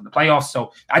Bay still in the playoffs.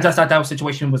 So I just thought that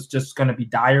situation was just going to be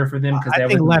dire for them. I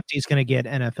think Lefty's going to get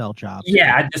NFL jobs.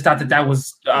 Yeah, I just thought that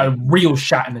was a real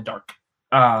shot in the dark.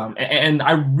 And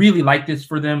I really like this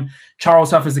for them.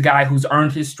 Charles Huff is a guy who's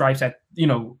earned his stripes at,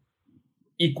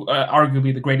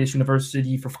 arguably the greatest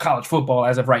university for college football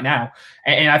as of right now.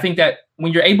 And I think that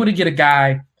when you're able to get a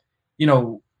guy,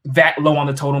 that low on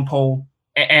the totem pole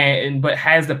but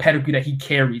has the pedigree that he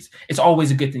carries, it's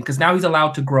always a good thing because now he's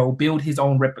allowed to grow, build his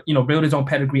own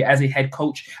pedigree as a head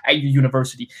coach at your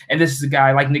university. And this is a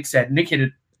guy, like Nick said, Nick hit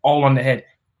it all on the head.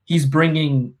 He's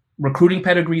bringing recruiting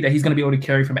pedigree that he's going to be able to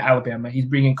carry from Alabama. He's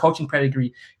bringing coaching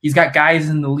pedigree. He's got guys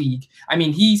in the league. I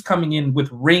mean, he's coming in with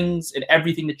rings and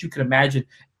everything that you could imagine,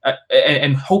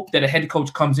 and hope that a head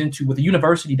coach comes into with a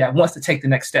university that wants to take the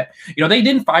next step. They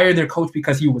didn't fire their coach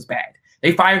because he was bad.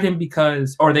 They fired him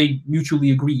or they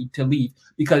mutually agreed to leave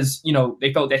because,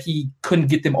 they felt that he couldn't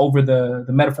get them over the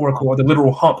metaphorical or the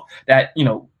literal hump that,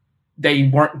 they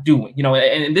weren't doing,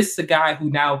 and this is a guy who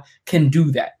now can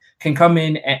do that. Can come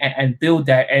in and build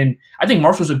that. And I think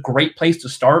Marshall's a great place to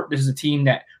start. This is a team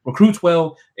that recruits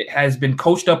well. It has been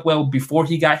coached up well before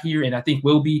he got here, and I think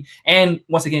will be. And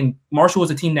once again, Marshall is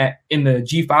a team that in the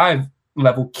G5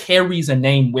 level carries a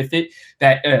name with it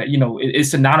that,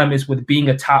 is synonymous with being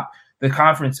atop the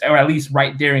conference, or at least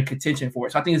right there in contention for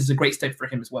it. So I think this is a great step for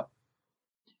him as well.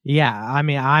 Yeah, I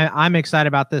mean, I'm excited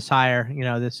about this hire.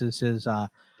 This is his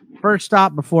first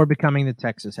stop before becoming the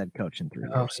Texas head coach in 3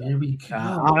 years. Oh, here we go.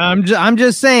 I'm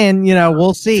just saying,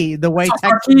 we'll see the way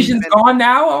Sarkisian's gone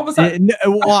now. All of a sudden.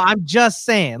 Well, I'm just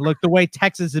saying, look, the way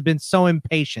Texas has been so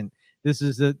impatient.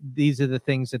 These are the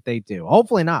things that they do.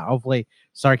 Hopefully not. Hopefully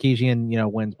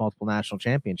Sarkisian, wins multiple national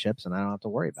championships, and I don't have to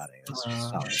worry about it.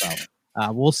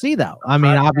 So we'll see, though. I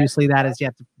mean, obviously that is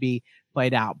yet to be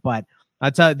played out, but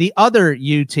the other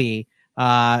UT.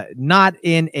 Not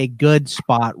in a good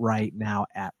spot right now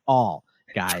at all,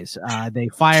 guys. They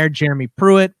fired Jeremy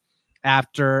Pruitt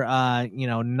after,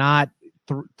 not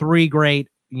three great,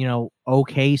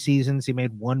 okay seasons. He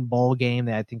made one bowl game.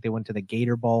 I think they went to the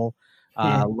Gator Bowl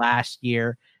last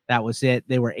year. That was it.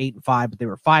 They were 8-5, but they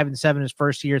were 5-7 his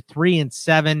first year,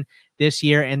 3-7 this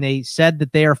year. And they said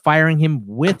that they are firing him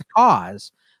with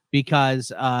cause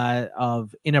because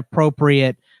of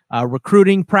inappropriate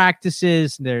recruiting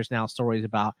practices. There's now stories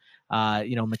about,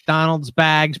 McDonald's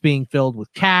bags being filled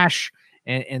with cash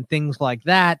and things like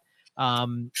that. A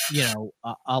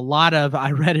lot of,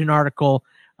 I read an article,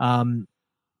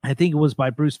 I think it was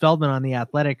by Bruce Feldman on The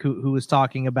Athletic, who was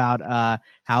talking about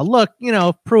how, look,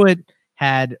 if Pruitt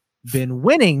had been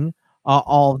winning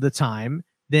all the time,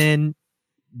 then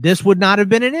this would not have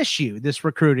been an issue, this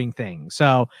recruiting thing.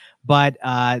 So, but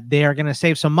they are going to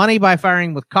save some money by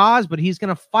firing with cause, but he's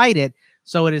going to fight it.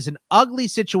 So it is an ugly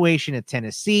situation at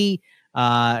Tennessee.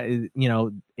 AD's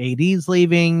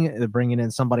leaving, they're bringing in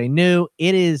somebody new.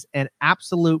 It is an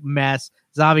absolute mess.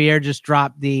 Xavier just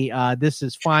dropped the "this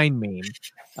is fine" meme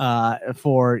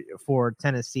for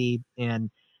Tennessee,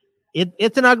 and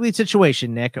it's an ugly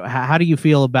situation. Nick, how do you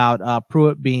feel about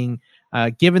Pruitt being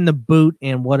given the boot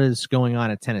and what is going on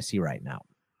at Tennessee right now?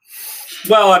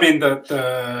 Well, I mean,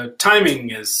 the timing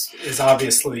is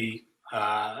obviously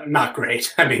not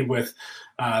great. I mean, with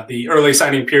the early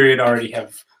signing period already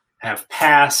have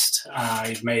passed.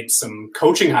 He's made some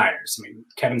coaching hires. I mean,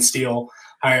 Kevin Steele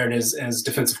hired as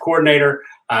defensive coordinator.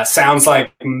 Sounds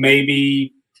like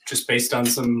maybe just based on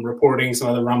some reporting, some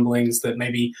other rumblings that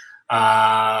maybe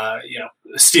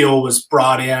Steele was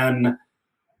brought in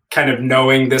kind of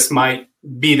knowing this might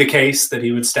be the case, that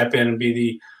he would step in and be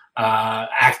the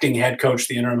acting head coach,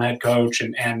 the interim head coach.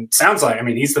 And sounds like, I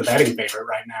mean, he's the betting favorite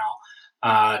right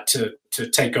now to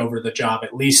take over the job,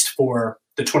 at least for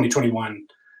the 2021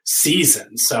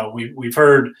 season. So we've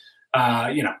heard,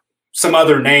 some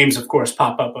other names, of course,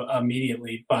 pop up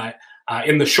immediately, but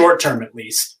in the short term, at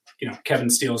least, Kevin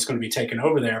Steele is going to be taken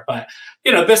over there. But,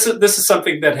 this is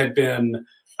something that had been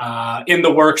in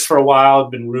the works for a while,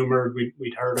 been rumored.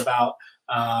 We'd heard about,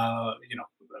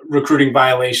 recruiting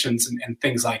violations and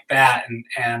things like that.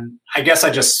 And I guess I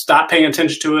just stopped paying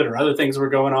attention to it, or other things were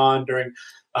going on during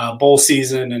bowl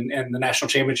season and the national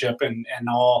championship and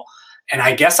all. And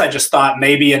I guess I just thought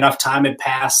maybe enough time had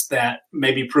passed that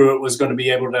maybe Pruitt was going to be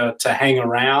able to hang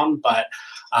around. But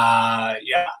on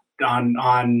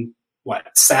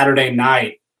Saturday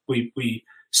night, we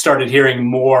started hearing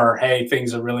more, hey,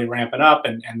 things are really ramping up.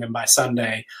 And then by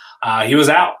Sunday, he was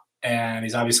out, and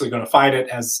he's obviously going to fight it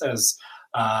as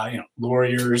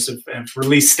lawyers have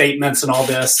released statements and all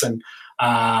this. And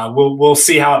we'll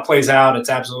see how it plays out. It's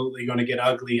absolutely going to get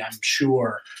ugly, I'm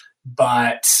sure.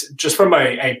 But just from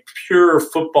a pure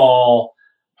football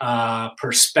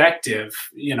perspective,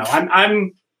 I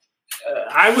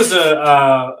was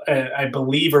a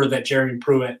believer that Jeremy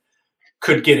Pruitt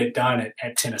could get it done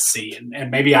at Tennessee,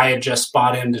 and maybe I had just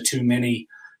bought into too many,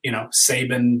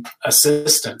 Saban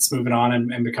assistants moving on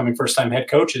and becoming first-time head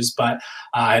coaches. But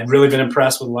I'd really been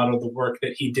impressed with a lot of the work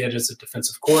that he did as a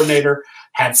defensive coordinator,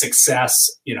 had success,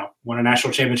 won a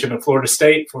national championship at Florida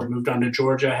State before he moved on to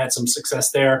Georgia, had some success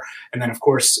there. And then, of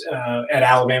course, at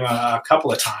Alabama a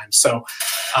couple of times. So,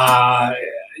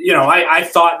 I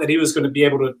thought that he was going to be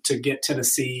able to get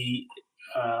Tennessee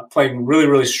playing really,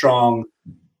 really strong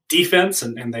defense,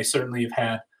 and they certainly have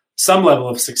had some level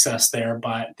of success there,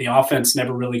 but the offense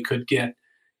never really could get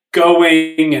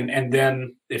going. And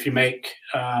then if you make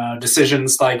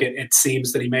decisions like it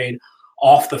seems that he made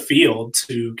off the field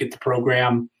to get the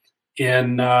program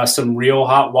in some real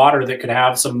hot water that could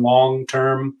have some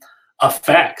long-term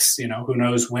effects, who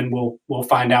knows when we'll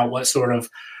find out what sort of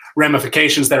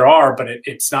ramifications there are, but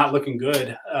it's not looking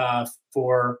good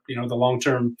for, the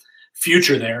long-term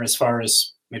future there as far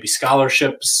as maybe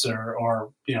scholarships or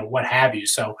what have you.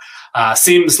 So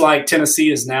seems like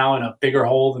Tennessee is now in a bigger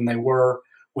hole than they were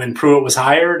when Pruitt was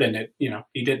hired, and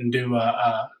he didn't do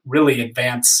really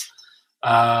advance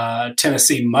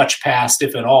Tennessee much past,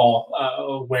 if at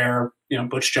all, where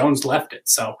Butch Jones left it.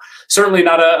 So certainly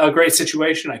not a great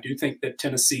situation. I do think that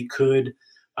Tennessee could,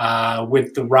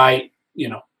 with the right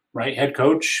head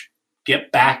coach,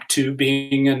 get back to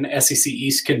being an SEC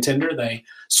East contender. They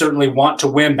certainly want to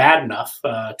win bad enough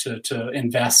to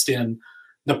invest in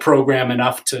the program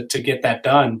enough to get that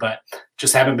done, but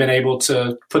just haven't been able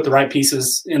to put the right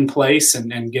pieces in place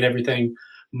and get everything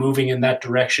moving in that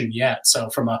direction yet. So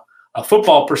from a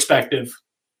football perspective,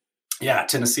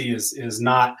 Tennessee is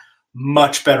not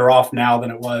much better off now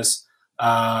than it was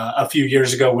a few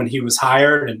years ago when he was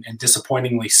hired, and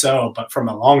disappointingly so. But from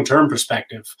a long-term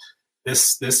perspective,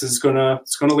 this is gonna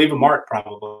leave a mark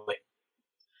probably.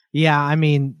 Yeah, I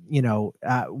mean,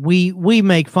 we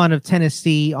make fun of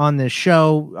Tennessee on this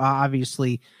show.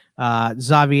 Obviously,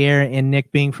 Xavier and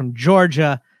Nick being from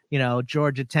Georgia,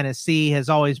 Georgia Tennessee has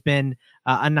always been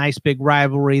a nice big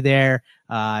rivalry there.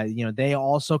 They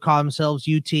also call themselves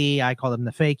UT. I call them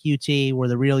the fake UT. We're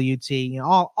the real UT.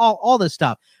 All this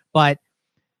stuff. But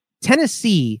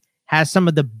Tennessee has some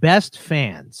of the best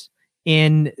fans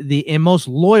in most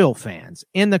loyal fans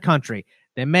in the country.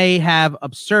 They may have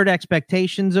absurd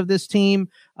expectations of this team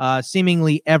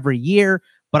seemingly every year,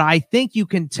 but I think you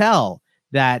can tell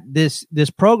that this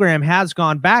program has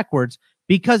gone backwards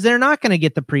because they're not going to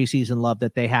get the preseason love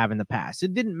that they have in the past.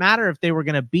 It didn't matter if they were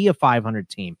going to be a 500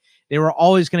 team. They were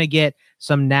always going to get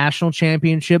some national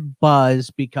championship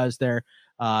buzz because their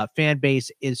fan base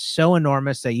is so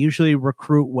enormous. They usually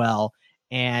recruit well,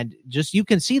 and just you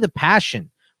can see the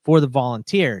passion for the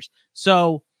Volunteers.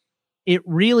 So it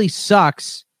really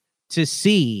sucks to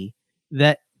see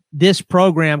that this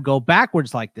program go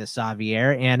backwards like this,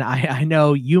 Xavier. And I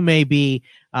know you may be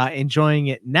enjoying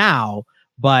it now,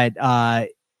 but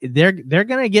they're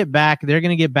going to get back. They're going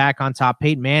to get back on top.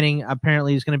 Peyton Manning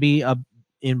apparently is going to be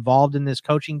involved in this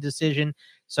coaching decision.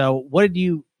 So what did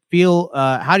you feel?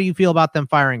 How do you feel about them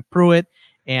firing Pruitt?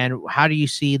 And how do you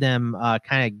see them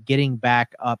kind of getting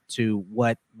back up to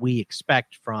what we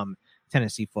expect from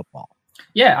Tennessee football?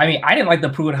 Yeah, I mean, I didn't like the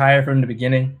Pruitt hire from the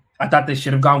beginning. I thought they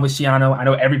should have gone with Schiano. I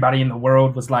know everybody in the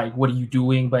world was like, what are you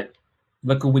doing? But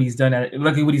look at what he's done.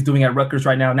 Look at what he's doing at Rutgers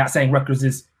right now. Not saying Rutgers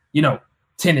is,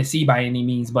 Tennessee by any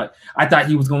means, but I thought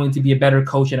he was going to be a better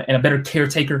coach and a better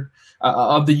caretaker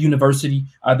of the university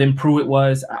than Pruitt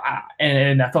was.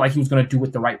 And I felt like he was going to do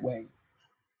it the right way.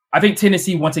 I think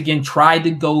Tennessee, once again, tried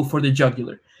to go for the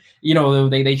jugular.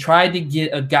 They tried to get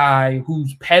a guy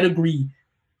whose pedigree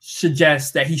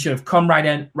suggests that he should have come right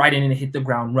in and hit the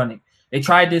ground running. They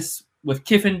tried this with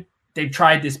Kiffin. They've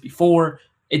tried this before.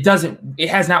 It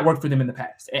has not worked for them in the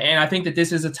past. And I think that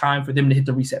this is a time for them to hit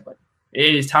the reset button.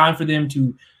 It is time for them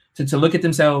to look at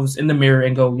themselves in the mirror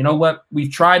and go, you know what?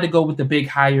 We've tried to go with the big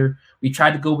hire. We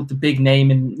tried to go with the big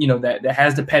name and, that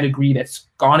has the pedigree, that's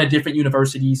gone to different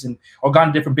universities or gone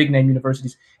to different big name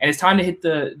universities. And it's time to hit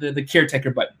the caretaker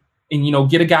button and,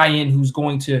 get a guy in who's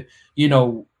going to,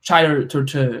 try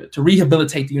to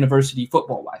rehabilitate the university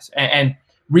football wise and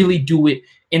really do it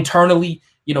internally,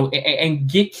 and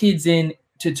get kids in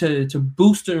to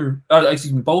bolster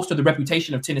the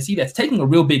reputation of Tennessee that's taking a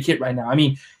real big hit right now. I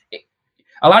mean,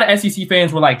 a lot of SEC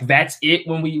fans were like, "That's it."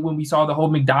 When we saw the whole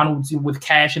McDonald's with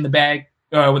cash in the bag,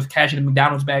 with cash in the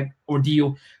McDonald's bag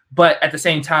ordeal, but at the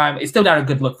same time, it's still not a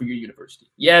good look for your university.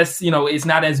 Yes, it's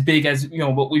not as big as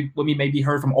what we maybe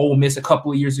heard from Ole Miss a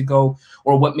couple of years ago,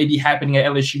 or what may be happening at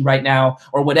LSU right now,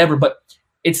 or whatever. But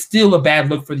it's still a bad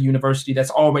look for the university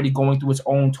that's already going through its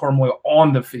own turmoil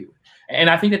on the field. And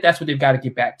I think that that's what they've got to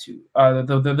get back to.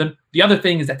 The other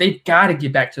thing is that they've got to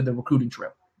get back to the recruiting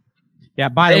trail. Yeah,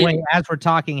 by the way, as we're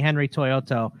talking, Henry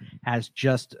Toyoto has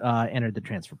just entered the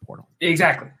transfer portal.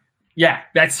 Exactly. Yeah,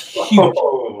 that's huge.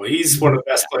 Oh, he's one of the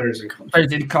best players in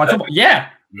college football. Yeah.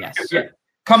 Yes. Yeah.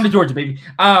 Come to Georgia, baby.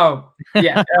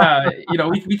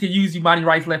 We could use Imani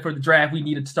Rice left for the draft. We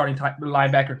needed starting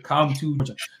linebacker. Come to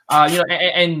Georgia.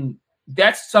 And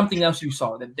that's something else you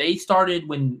saw that they started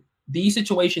when these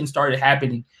situations started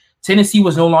happening. Tennessee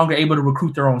was no longer able to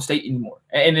recruit their own state anymore.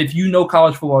 And if you know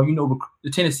college football,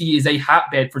 Tennessee is a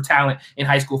hotbed for talent in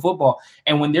high school football.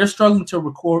 And when they're struggling to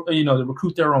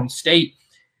recruit their own state,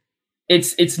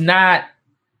 it's not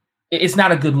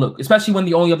a good look, especially when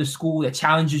the only other school that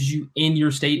challenges you in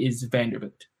your state is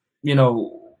Vanderbilt,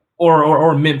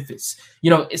 or Memphis,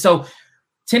 So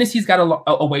Tennessee's got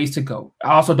a ways to go.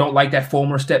 I also don't like that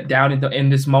Fulmer stepped down in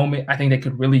this moment. I think they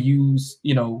could really use,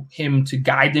 him to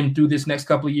guide them through this next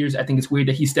couple of years. I think it's weird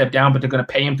that he stepped down, but they're going to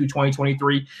pay him through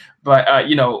 2023. But, I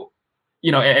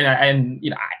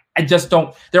just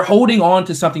don't. They're holding on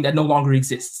to something that no longer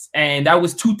exists. And that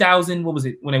was 2000. What was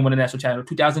it when they won the national title?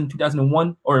 2000,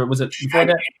 2001? Or was it before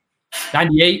that?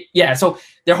 98? Yeah. So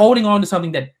they're holding on to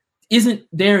something that isn't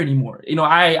there anymore.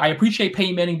 I appreciate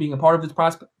Peyton Manning being a part of this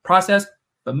process.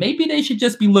 But maybe they should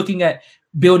just be looking at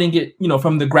building it,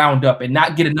 from the ground up and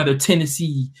not get another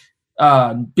Tennessee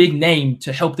big name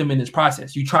to help them in this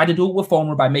process. You tried to do it with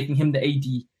Fulmer by making him the AD.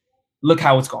 Look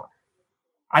how it's gone.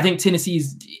 I think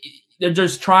they're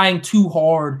just trying too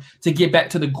hard to get back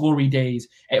to the glory days,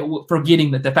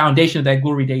 forgetting that the foundation of that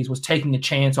glory days was taking a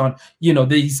chance on,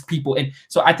 these people. And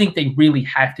so I think they really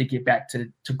have to get back to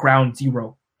ground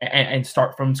zero and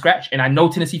start from scratch. And I know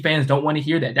Tennessee fans don't want to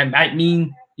hear that. That might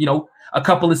mean, a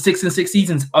couple of 6-6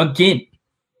 seasons again.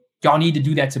 Y'all need to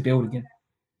do that to build again.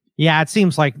 Yeah, it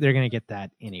seems like they're going to get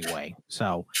that anyway.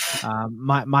 So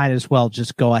might as well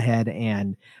just go ahead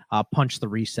and punch the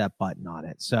reset button on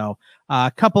it. So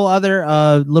a couple other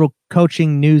little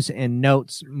coaching news and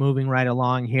notes moving right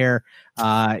along here.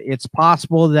 It's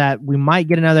possible that we might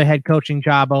get another head coaching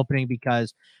job opening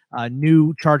because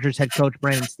new Chargers head coach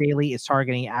Brandon Staley is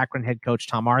targeting Akron head coach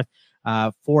Tom Arth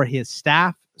for his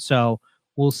staff. So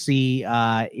we'll see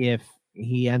if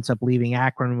he ends up leaving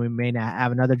Akron. We may not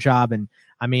have another job. And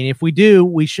I mean, if we do,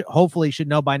 we should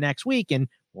know by next week. And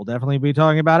we'll definitely be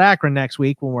talking about Akron next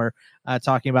week when we're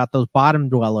talking about those bottom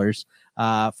dwellers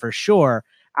for sure.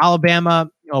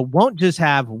 Alabama won't just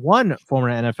have one former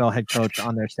NFL head coach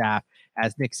on their staff,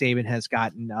 as Nick Saban has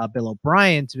gotten Bill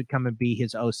O'Brien to come and be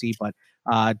his OC. But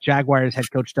Jaguars head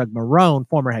coach Doug Marrone,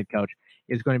 former head coach,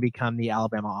 is going to become the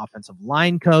Alabama offensive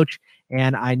line coach.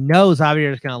 And I know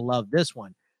Xavier is going to love this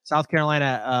one.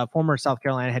 Former South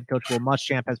Carolina head coach Will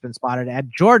Muschamp has been spotted at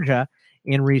Georgia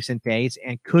in recent days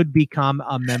and could become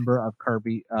a member of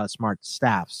Kirby Smart's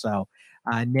staff. So,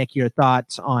 Nick, your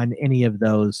thoughts on any of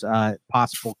those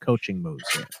possible coaching moves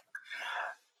here?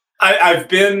 I've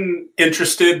been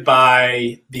interested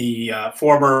by the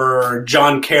former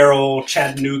John Carroll,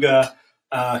 Chattanooga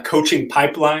coaching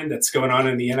pipeline that's going on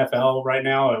in the NFL right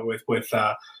now with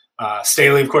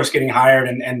Staley, of course, getting hired,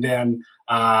 and then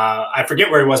I forget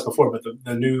where he was before, but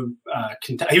the new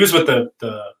he was with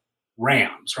the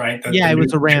Rams, right? It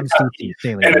was a Rams team,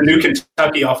 and the new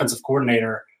Kentucky offensive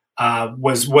coordinator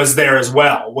was there as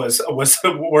well. Was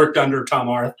worked under Tom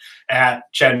Arth at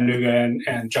Chattanooga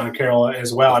and John Carroll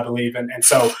as well, I believe, and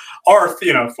so Arth,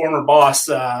 former boss,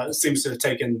 seems to have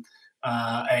taken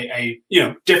a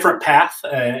different path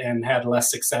and had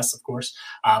less success, of course,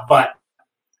 but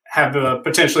have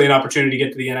potentially an opportunity to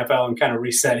get to the NFL and kind of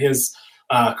reset his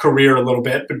career a little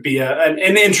bit, would be an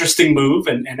interesting move.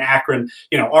 And Akron,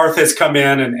 Arth has come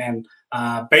in and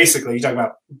basically, you talk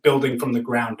about building from the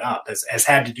ground up, has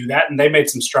had to do that. And they made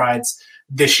some strides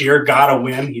this year, got a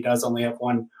win. He does only have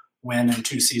one win in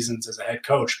 2 seasons as a head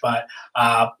coach, but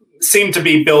seem to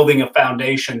be building a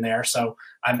foundation there. So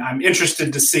I'm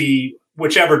interested to see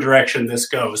whichever direction this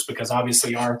goes, because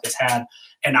obviously Arth has had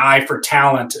an eye for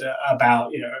talent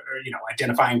about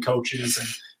identifying coaches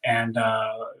and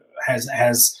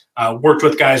has worked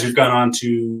with guys who've gone on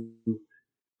to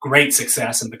great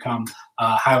success and become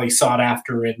highly sought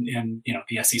after in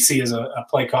the SEC as a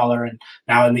play caller, and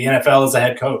now in the NFL as a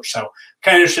head coach. So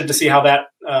kind of interested to see how that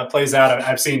plays out.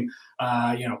 I've seen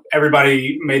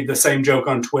everybody made the same joke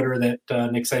on Twitter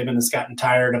that Nick Saban has gotten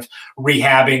tired of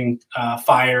rehabbing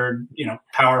fired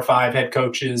Power 5 head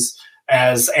coaches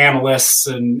as analysts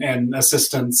and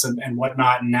assistants and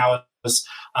whatnot, and now is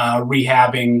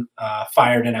rehabbing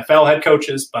fired NFL head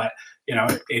coaches. But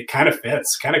it kind of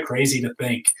fits. Kind of crazy to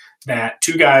think that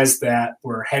 2 guys that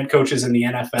were head coaches in the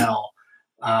NFL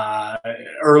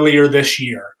earlier this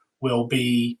year will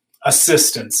be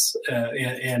assistants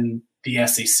in the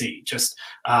SEC. Just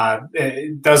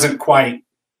it doesn't quite.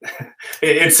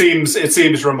 It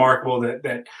seems remarkable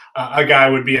that a guy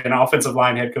would be an offensive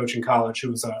line head coach in college who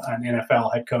was an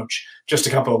NFL head coach just a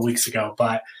couple of weeks ago.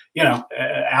 But you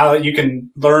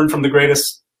can learn from the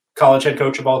greatest college head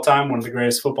coach of all time, one of the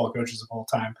greatest football coaches of all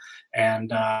time, and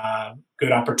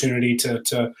good opportunity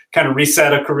to kind of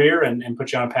reset a career and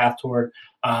put you on a path toward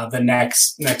the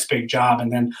next big job.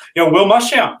 And then Will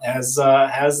Muschamp has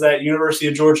that University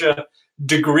of Georgia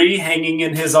degree hanging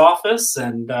in his office,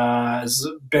 and has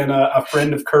been a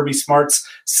friend of Kirby Smart's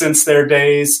since their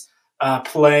days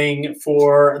playing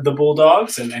for the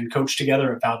Bulldogs, and coached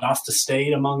together at Valdosta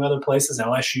State, among other places,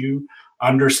 LSU,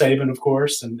 under Saban, of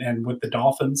course, and with the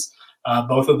Dolphins.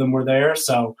 Both of them were there.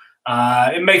 So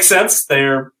it makes sense.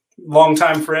 They're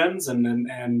longtime friends, and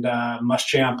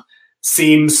Muschamp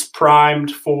seems primed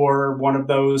for one of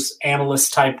those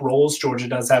analyst-type roles. Georgia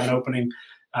does have an opening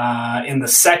in the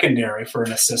secondary for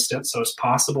an assistant, so it's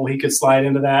possible he could slide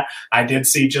into that. I did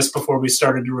see just before we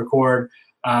started to record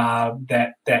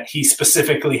that he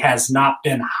specifically has not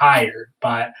been hired,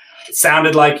 but it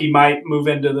sounded like he might move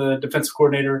into the defensive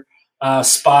coordinator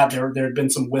spot. There had been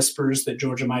some whispers that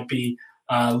Georgia might be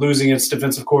losing its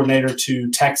defensive coordinator to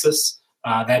Texas.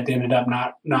 That ended up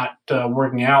not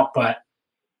working out, but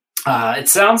it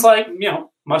sounds like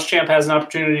Muschamp has an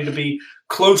opportunity to be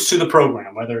close to the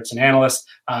program, whether it's an analyst.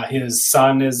 His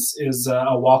son is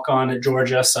a walk-on at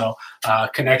Georgia, so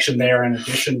connection there in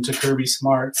addition to Kirby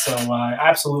Smart. So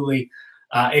absolutely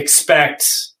expect,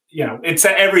 it's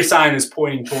every sign is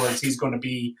pointing towards he's going to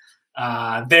be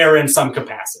there in some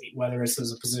capacity, whether it's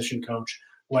as a position coach,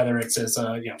 whether it's as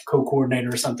a co-coordinator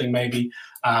or something maybe,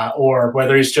 or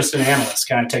whether he's just an analyst.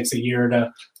 Kind of takes a year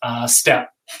to step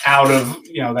out of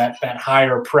that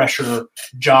higher pressure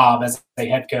job as a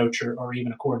head coach or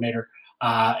even a coordinator,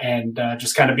 and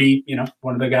just kind of be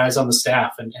one of the guys on the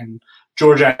staff. And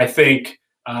Georgia, I think,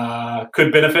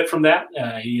 could benefit from that.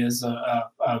 He is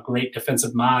a great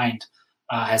defensive mind,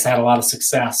 has had a lot of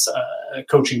success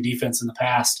coaching defense in the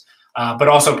past, but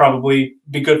also probably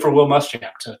be good for Will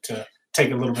Muschamp to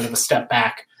take a little bit of a step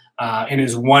back in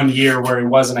his 1 year where he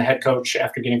wasn't a head coach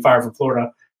after getting fired from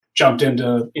Florida. Jumped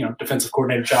into defensive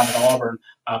coordinator job at Auburn,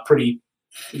 pretty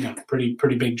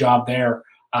big job there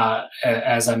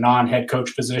as a non-head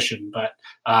coach position, but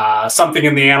something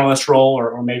in the analyst role,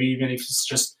 or maybe even if it's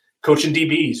just coaching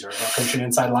DBs or coaching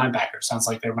inside linebackers. Sounds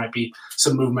like there might be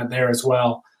some movement there as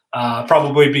well.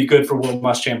 Probably be good for Will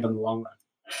Muschamp in the long run.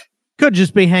 Could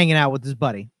just be hanging out with his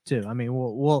buddy too. I mean,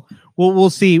 we'll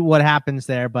see what happens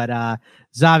there. But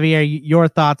Xavier, your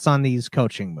thoughts on these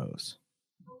coaching moves?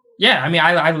 Yeah, I mean,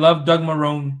 I love Doug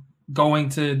Marrone going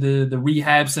to the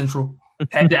rehab central,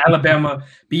 head to Alabama,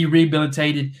 be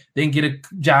rehabilitated, then get a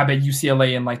job at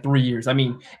UCLA in like 3 years. I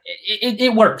mean,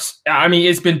 it works. I mean,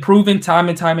 it's been proven time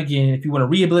and time again. If you want to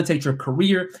rehabilitate your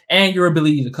career and your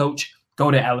ability to coach, go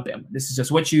to Alabama. This is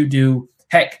just what you do.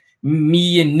 Heck,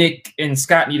 me and Nick and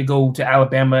Scott need to go to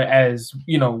Alabama as,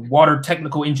 water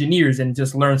technical engineers and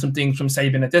just learn some things from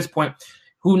Saban at this point.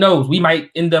 Who knows? We might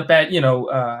end up at,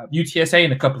 UTSA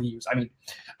in a couple of years. I mean,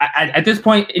 at this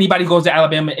point, anybody goes to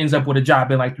Alabama ends up with a job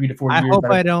in like 3 to 4 years. I hope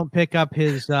I don't pick up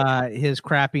his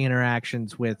crappy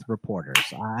interactions with reporters.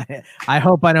 I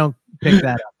hope I don't pick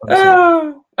that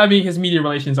up. I mean, his media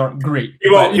relations aren't great. He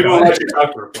won't let you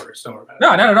talk to reporters. Don't worry about it.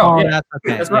 No, not at all. Oh, yeah. That's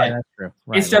okay. That's right. Yeah, that's true.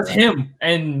 Right, it's just him.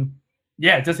 And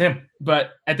just him.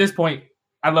 But at this point,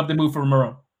 I love the move for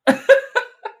Marrone.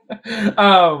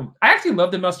 I actually love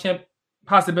the Muschamp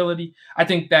possibility. I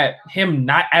think that him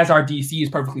not as our DC is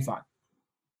perfectly fine.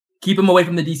 Keep him away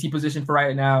from the DC position for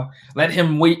right now. Let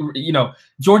him wait. You know,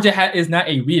 Georgia is not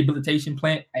a rehabilitation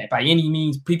plant by any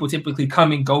means. People typically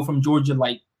come and go from Georgia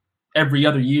like every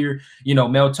other year. You know,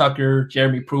 Mel Tucker,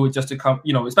 Jeremy Pruitt, just to come,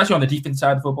 you know, especially on the defense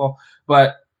side of football.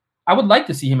 But I would like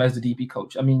to see him as the DB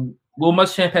coach. I mean, Will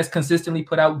Muschamp has consistently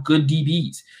put out good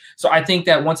DBs. So I think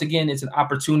that once again, it's an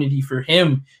opportunity for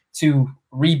him to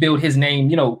rebuild his name.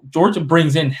 You know, Georgia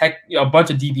brings in a bunch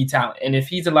of DB talent, and if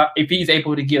he's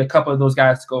able to get a couple of those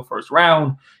guys to go first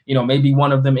round, you know, maybe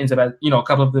one of them ends up as, you know, a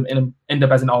couple of them end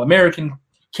up as an All-American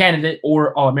candidate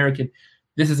or All-American.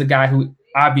 This is a guy who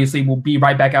obviously will be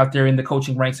right back out there in the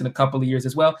coaching ranks in a couple of years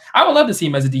as well. I would love to see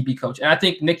him as a DB coach, and I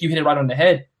think, Nick, you hit it right on the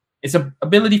head. It's an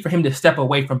ability for him to step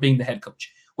away from being the head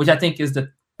coach, which I think is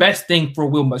the best thing for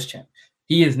Will Muschamp.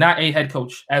 He is not a head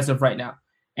coach as of right now,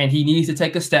 and he needs to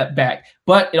take a step back.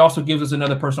 But it also gives us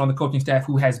another person on the coaching staff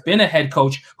who has been a head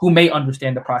coach who may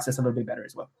understand the process a little bit better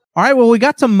as well. All right, well, we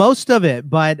got to most of it,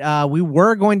 but we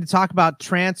were going to talk about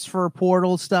transfer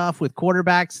portal stuff with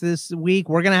quarterbacks this week.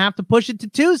 We're going to have to push it to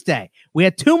Tuesday. We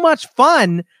had too much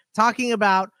fun talking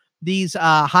about these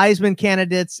Heisman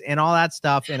candidates and all that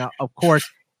stuff. And of course,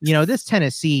 you know, this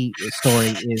Tennessee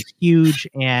story is huge,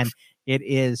 and it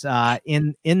is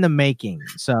in the making.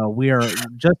 So we are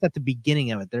just at the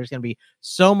beginning of it. There's going to be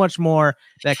so much more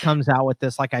that comes out with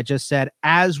this. Like I just said,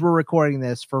 as we're recording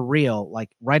this for real, like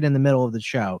right in the middle of the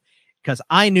show, because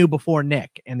I knew before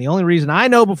Nick. And the only reason I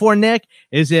know before Nick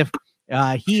is if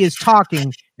he is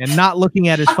talking and not looking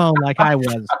at his phone like I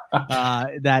was,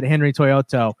 that Henry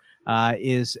Toyota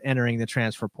is entering the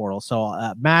transfer portal.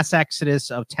 So mass exodus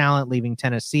of talent leaving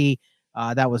Tennessee.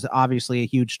 That was obviously a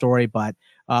huge story, but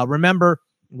remember,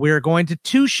 we're going to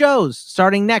 2 shows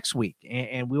starting next week,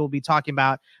 and we will be talking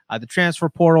about the transfer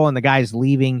portal and the guys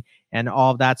leaving and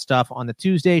all of that stuff on the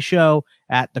Tuesday show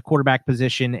at the quarterback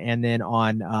position. And then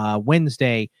on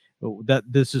Wednesday,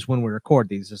 this is when we record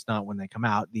these. It's not when they come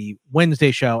out. The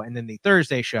Wednesday show and then the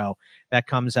Thursday show that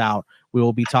comes out, we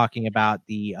will be talking about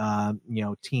the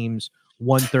teams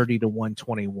 130 to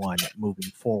 121 moving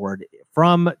forward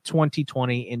from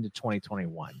 2020 into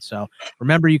 2021. So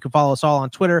remember, you can follow us all on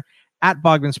Twitter at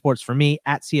Bogman Sports for me,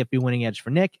 at CFB Winning Edge for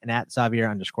Nick, and at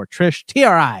Xavier_Triche,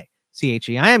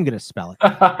 Triche. I am going to spell it.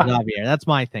 Xavier. That's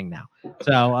my thing now.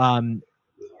 So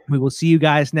we will see you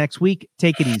guys next week.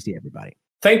 Take it easy, everybody.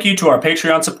 Thank you to our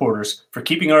Patreon supporters for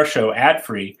keeping our show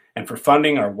ad-free and for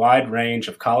funding our wide range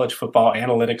of college football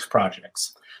analytics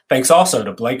projects. Thanks also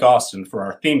to Blake Austin for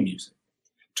our theme music.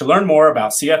 To learn more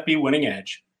about CFB Winning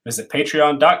Edge, visit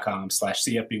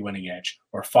patreon.com/CFB Winning Edge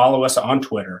or follow us on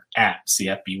Twitter at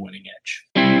CFB Winning Edge.